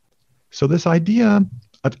pad. So this idea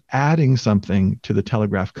of adding something to the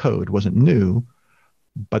telegraph code wasn't new,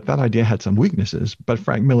 but that idea had some weaknesses. But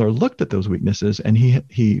Frank Miller looked at those weaknesses and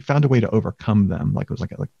he found a way to overcome them. Like it was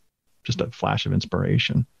like just a flash of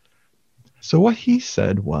inspiration. So what he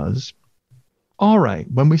said was, all right,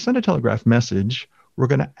 when we send a telegraph message, we're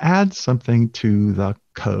going to add something to the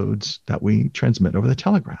codes that we transmit over the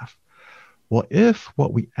telegraph. Well, if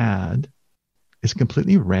what we add is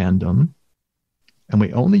completely random and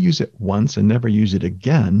we only use it once and never use it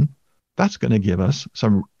again, that's going to give us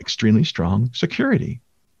some extremely strong security.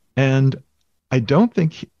 And I don't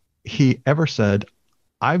think he ever said,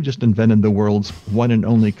 I've just invented the world's one and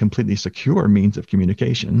only completely secure means of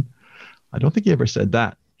communication. I don't think he ever said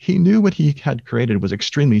that. He knew what he had created was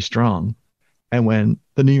extremely strong. And when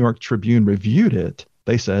the New York Tribune reviewed it,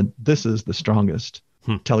 they said, this is the strongest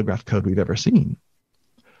telegraph code we've ever seen.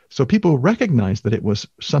 So people recognized that it was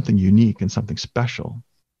something unique and something special.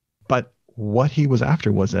 But what he was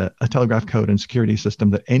after was a telegraph code and security system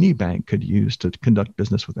that any bank could use to conduct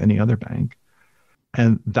business with any other bank.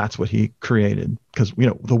 And that's what he created. Because,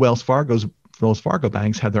 the Wells Fargo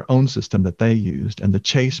banks had their own system that they used, and the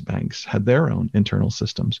Chase banks had their own internal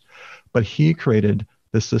systems. But he created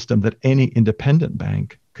the system that any independent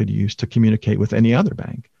bank could use to communicate with any other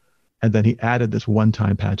bank. And then he added this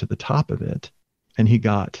one-time pad to the top of it. And he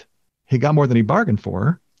got more than he bargained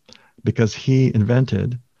for, because he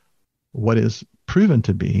invented what is proven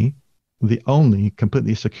to be the only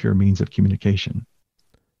completely secure means of communication.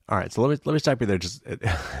 All right, so let me stop you there. Just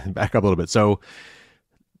back up a little bit. So,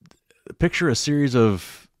 picture a series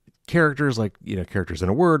of characters, like characters in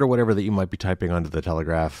a word or whatever that you might be typing onto the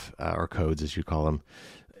telegraph or codes, as you call them.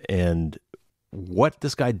 And what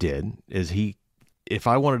this guy did is if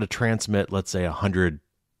I wanted to transmit, let's say, 100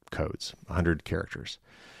 codes, 100 characters,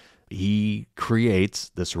 he creates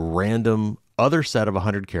this random other set of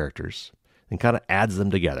 100 characters and kind of adds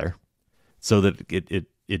them together so that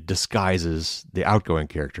it disguises the outgoing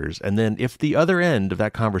characters. And then if the other end of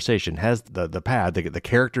that conversation has the pad, the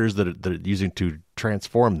characters that it's using to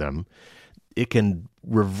transform them, it can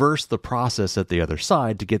reverse the process at the other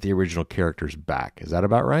side to get the original characters back. Is that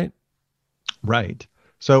about right? Right.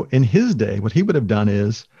 So in his day, what he would have done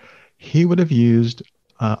is he would have used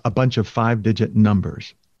a bunch of 5-digit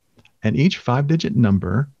numbers. And each 5-digit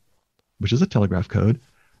number, which is a telegraph code,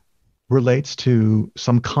 relates to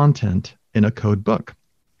some content in a code book.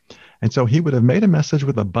 And so he would have made a message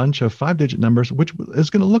with a bunch of 5-digit numbers, which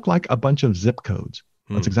is going to look like a bunch of zip codes.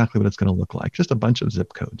 That's exactly what it's going to look like, just a bunch of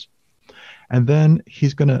zip codes. And then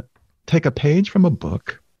he's going to take a page from a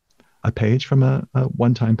book, a page from a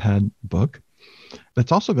one-time pad book,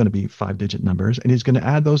 that's also going to be 5-digit numbers, and he's going to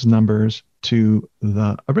add those numbers to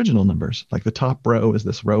the original numbers. Like the top row is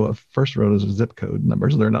this first row is zip code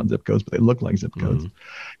numbers. They're not zip codes, but they look like zip codes.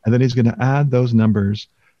 And then he's going to add those numbers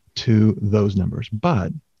to those numbers.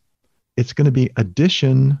 But it's going to be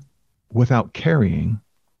addition without carrying.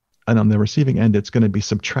 And on the receiving end, it's going to be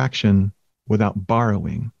subtraction without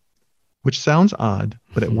borrowing, which sounds odd,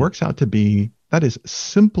 but it works out to be, that is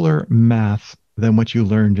simpler math than what you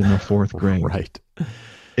learned in the 4th grade. Right.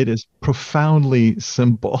 It is profoundly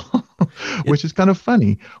simple, which is kind of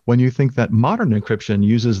funny when you think that modern encryption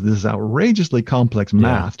uses this outrageously complex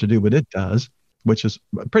math to do what it does, which is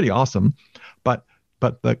pretty awesome. But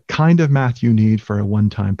the kind of math you need for a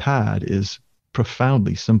one-time pad is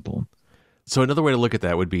profoundly simple. So another way to look at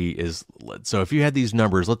that would be so if you had these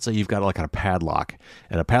numbers, let's say you've got like a padlock,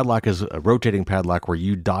 and a padlock is a rotating padlock where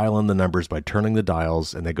you dial in the numbers by turning the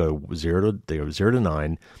dials, and they go 0 to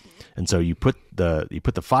 9. And so you put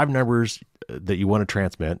the 5 numbers that you want to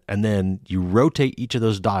transmit, and then you rotate each of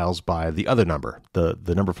those dials by the other number, the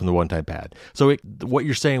number from the one-time pad. So what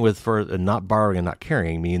you're saying for not borrowing and not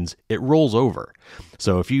carrying means it rolls over.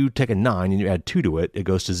 So if you take a 9 and you add 2 to it, it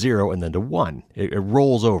goes to 0 and then to 1. It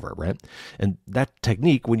rolls over, right? And that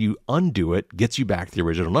technique, when you undo it, gets you back to the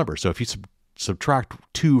original number. So if you subtract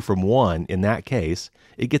 2 from 1, in that case,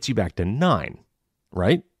 it gets you back to 9,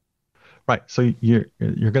 right? Right. So you're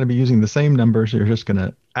going to be using the same numbers. You're just going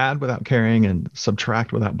to add without carrying and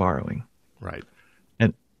subtract without borrowing. Right.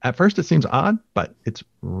 And at first it seems odd, but it's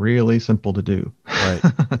really simple to do. Right.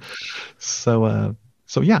 So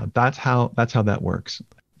yeah, that's how that works.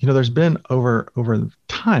 There's been over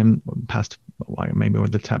time, maybe over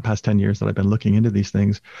the past 10 years that I've been looking into these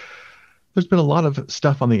things, There's been a lot of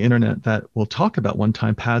stuff on the internet that will talk about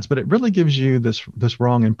one-time pads, but it really gives you this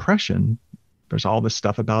wrong impression. There's all this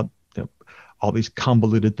stuff about all these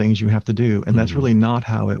convoluted things you have to do, and that's really not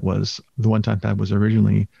how the one-time pad was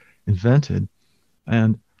originally invented.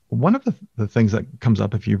 And one of the things that comes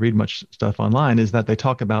up if you read much stuff online is that they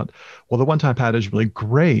talk about, well, the one-time pad is really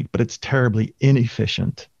great, but it's terribly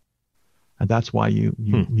inefficient. And that's why you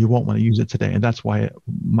won't want to use it today. And that's why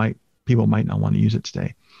people might not want to use it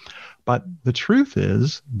today. But the truth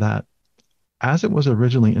is that as it was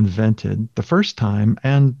originally invented the first time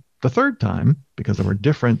and the third time, because there were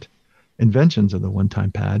different inventions of the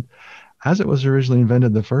one-time pad, as it was originally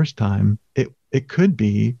invented the first time, it could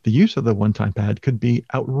be, the use of the one-time pad could be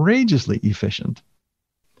outrageously efficient.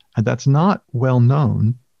 And that's not well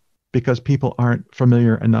known because people aren't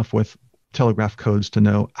familiar enough with telegraph codes to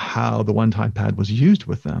know how the one-time pad was used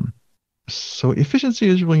with them. So efficiency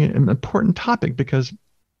is really an important topic because,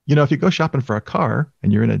 if you go shopping for a car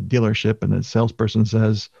and you're in a dealership and the salesperson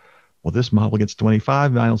says, well, this model gets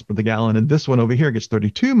 25 miles per the gallon and this one over here gets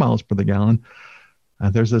 32 miles per the gallon.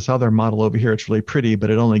 There's this other model over here. It's really pretty, but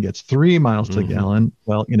it only gets 3 miles to the gallon.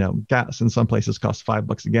 Well, gas in some places costs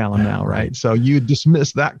 $5 a gallon now, right? So you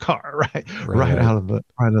dismiss that car, right out of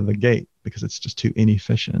the gate because it's just too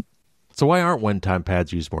inefficient. So why aren't one-time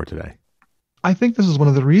pads used more today? I think this is one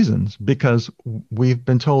of the reasons, because we've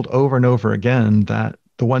been told over and over again that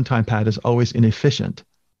the one-time pad is always inefficient.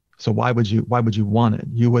 So why would you want it?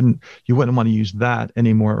 You wouldn't want to use that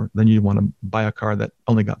any more than you want to buy a car that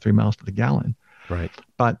only got 3 miles to the gallon. Right.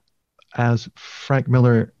 But as Frank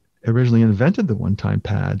Miller originally invented the one-time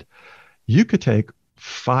pad, you could take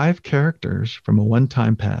 5 characters from a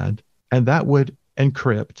one-time pad, and that would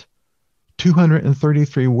encrypt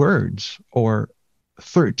 233 words or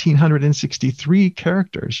 1,363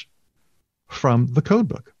 characters from the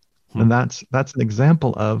codebook. And that's an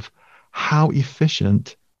example of how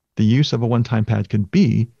efficient the use of a one-time pad could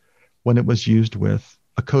be when it was used with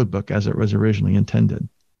a codebook as it was originally intended.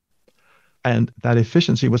 And that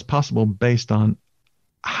efficiency was possible based on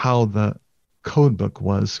how the codebook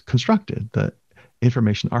was constructed, the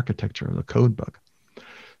information architecture of the codebook.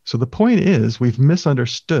 So the point is, we've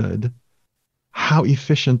misunderstood how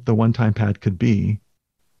efficient the one-time pad could be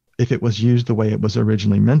if it was used the way it was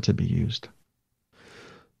originally meant to be used.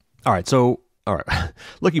 All right.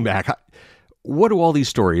 Looking back, what do all these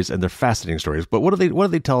stories, and they're fascinating stories, but what do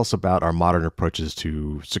they tell us about our modern approaches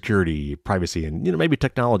to security, privacy, and maybe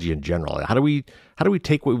technology in general? How do we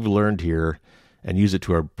take what we've learned here and use it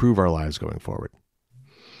to improve our lives going forward?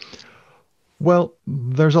 Well,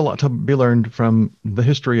 there's a lot to be learned from the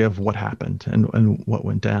history of what happened and what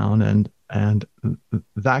went down, and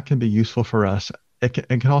that can be useful for us. It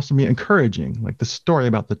can also be encouraging, like the story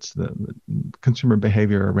about the consumer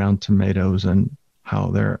behavior around tomatoes and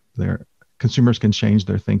how their consumers can change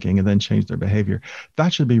their thinking and then change their behavior.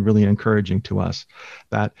 That should be really encouraging to us,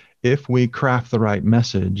 that if we craft the right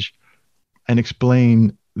message and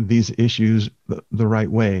explain these issues the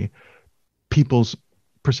right way, people's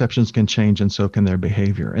perceptions can change and so can their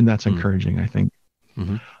behavior. And that's encouraging, I think.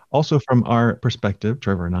 Mm-hmm. Also, from our perspective,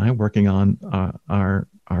 Trevor and I, working on our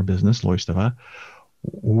business, Loistava,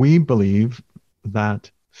 we believe that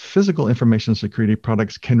physical information security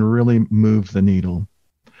products can really move the needle,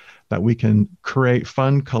 that we can create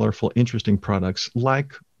fun, colorful, interesting products.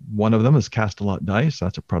 Like one of them is Cast-A-Lot Dice.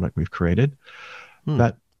 That's a product we've created.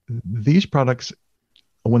 That these products,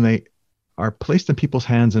 when they are placed in people's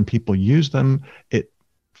hands and people use them, it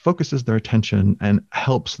focuses their attention and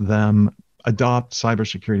helps them adopt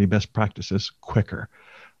cybersecurity best practices quicker.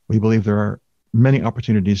 We believe there are many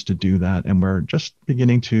opportunities to do that, and we're just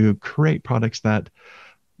beginning to create products that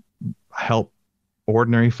help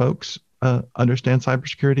ordinary folks understand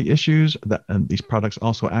cybersecurity issues. And these products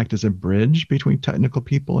also act as a bridge between technical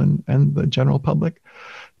people and the general public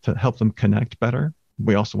to help them connect better.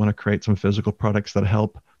 We also want to create some physical products that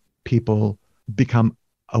help people become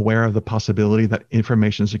aware of the possibility that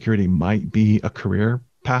information security might be a career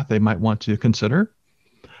path they might want to consider.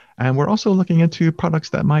 And we're also looking into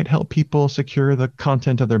products that might help people secure the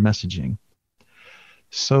content of their messaging.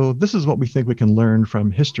 So this is what we think we can learn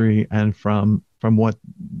from history and from what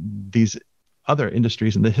these other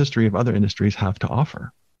industries and the history of other industries have to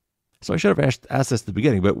offer. So I should have asked this at the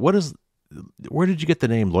beginning, but where did you get the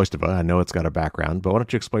name Loistava? I know it's got a background, but why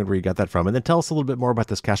don't you explain where you got that from? And then tell us a little bit more about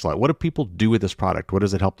this Cast-A-Lot. What do people do with this product? What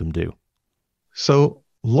does it help them do? So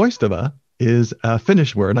Loistava is a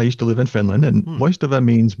Finnish word. I used to live in Finland, and Loistava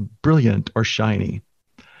means brilliant or shiny.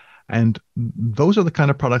 And those are the kind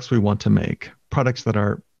of products we want to make. Products that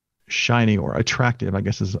are shiny or attractive, I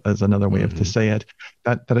guess is another way to say it,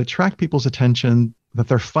 that attract people's attention,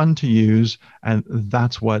 they're fun to use, and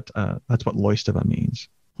that's what Loistava means.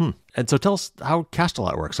 And so tell us how Cast a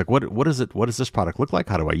Lot works. Like what is it? What does this product look like?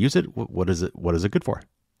 How do I use it? What is it? What is it good for?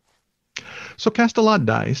 So Cast a Lot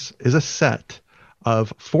dice is a set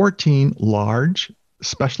of 14 large,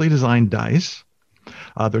 specially designed dice.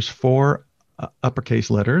 There's 4 uppercase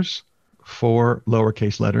letters, 4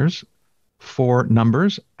 lowercase letters, 4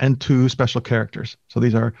 numbers, and 2 special characters. So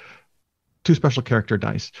these are 2 special character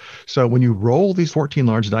dice. So when you roll these 14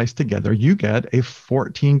 large dice together, you get a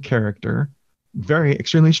 14 character, very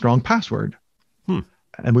extremely strong password.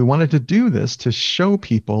 And we wanted to do this to show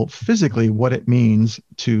people physically what it means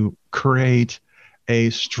to create a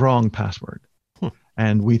strong password.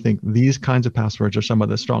 And we think these kinds of passwords are some of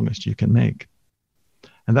the strongest you can make.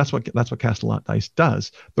 And that's what Cast a Lot dice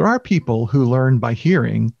does. There are people who learn by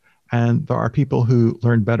hearing, and there are people who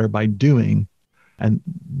learn better by doing. And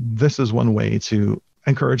this is one way to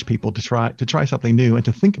encourage people to try something new and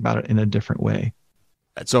to think about it in a different way.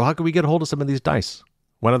 So how can we get a hold of some of these dice?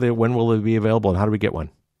 When will they be available, and how do we get one?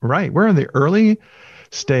 Right. We're in the early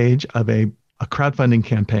stage of a crowdfunding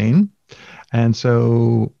campaign. And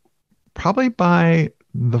so probably by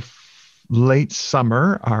the late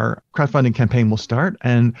summer, our crowdfunding campaign will start,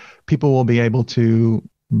 and people will be able to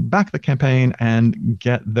back the campaign and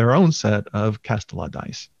get their own set of Cast a Lot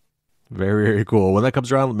dice. Very, very cool. When that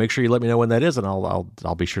comes around, make sure you let me know when that is, and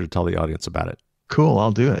I'll be sure to tell the audience about it. Cool.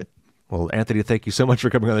 I'll do it. Well, Anthony, thank you so much for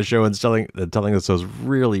coming on the show and telling us those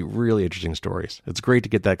really, really interesting stories. It's great to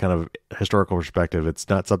get that kind of historical perspective. It's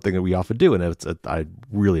not something that we often do, and I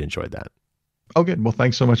really enjoyed that. Oh, good. Well,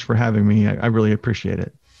 thanks so much for having me. I really appreciate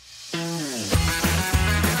it.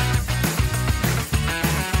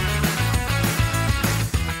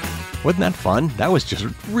 Wasn't that fun? That was just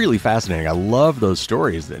really fascinating. I love those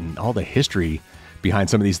stories and all the history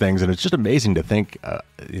behind some of these things. And it's just amazing to think,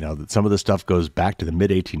 that some of this stuff goes back to the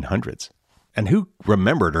mid-1800s. And who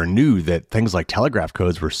remembered or knew that things like telegraph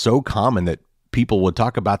codes were so common that people would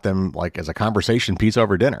talk about them like as a conversation piece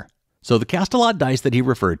over dinner? So the Cast a Lot dice that he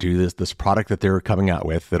referred to, this product that they're coming out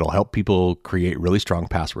with that'll help people create really strong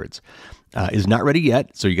passwords, is not ready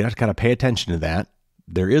yet. So you're going to have to kind of pay attention to that.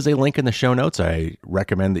 There is a link in the show notes. I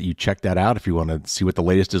recommend that you check that out if you want to see what the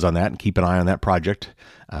latest is on that and keep an eye on that project.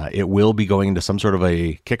 It will be going into some sort of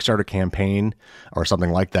a Kickstarter campaign or something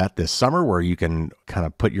like that this summer, where you can kind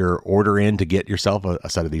of put your order in to get yourself a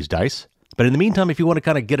set of these dice. But in the meantime, if you want to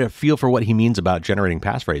kind of get a feel for what he means about generating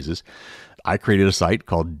passphrases, I created a site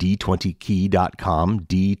called d20key.com,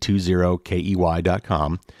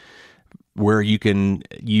 d20key.com, where you can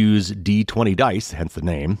use D20 dice, hence the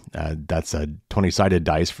name. That's a 20-sided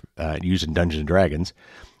dice used in Dungeons & Dragons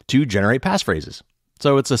to generate passphrases.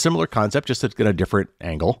 So it's a similar concept, just at a different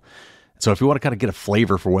angle. So if you want to kind of get a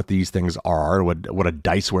flavor for what these things are, what a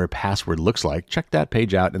Diceware password looks like, check that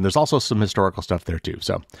page out. And there's also some historical stuff there too.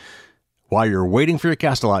 So while you're waiting for your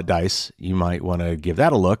Cast a Lot dice, you might want to give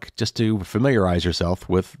that a look just to familiarize yourself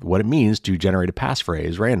with what it means to generate a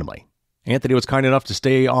passphrase randomly. Anthony was kind enough to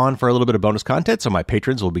stay on for a little bit of bonus content, so my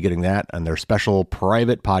patrons will be getting that on their special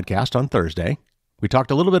private podcast on Thursday. We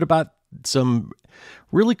talked a little bit about some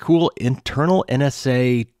really cool internal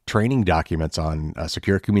NSA training documents on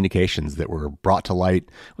secure communications that were brought to light,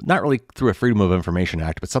 not really through a Freedom of Information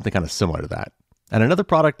Act, but something kind of similar to that. And another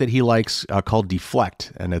product that he likes called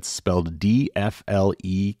Deflect, and it's spelled D-F-L-E-K-T,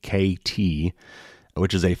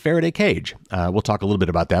 which is a Faraday cage. We'll talk a little bit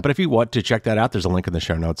about that, but if you want to check that out, there's a link in the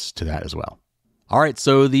show notes to that as well. All right,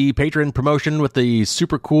 so the patron promotion with the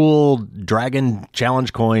super cool Dragon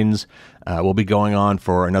Challenge coins will be going on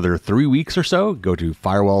for another 3 weeks or so. Go to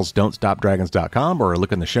firewallsdon'tstopdragons.com or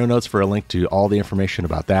look in the show notes for a link to all the information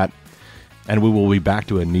about that. And we will be back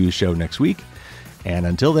to a new show next week. And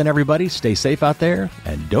until then, everybody, stay safe out there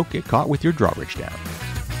and don't get caught with your drawbridge down.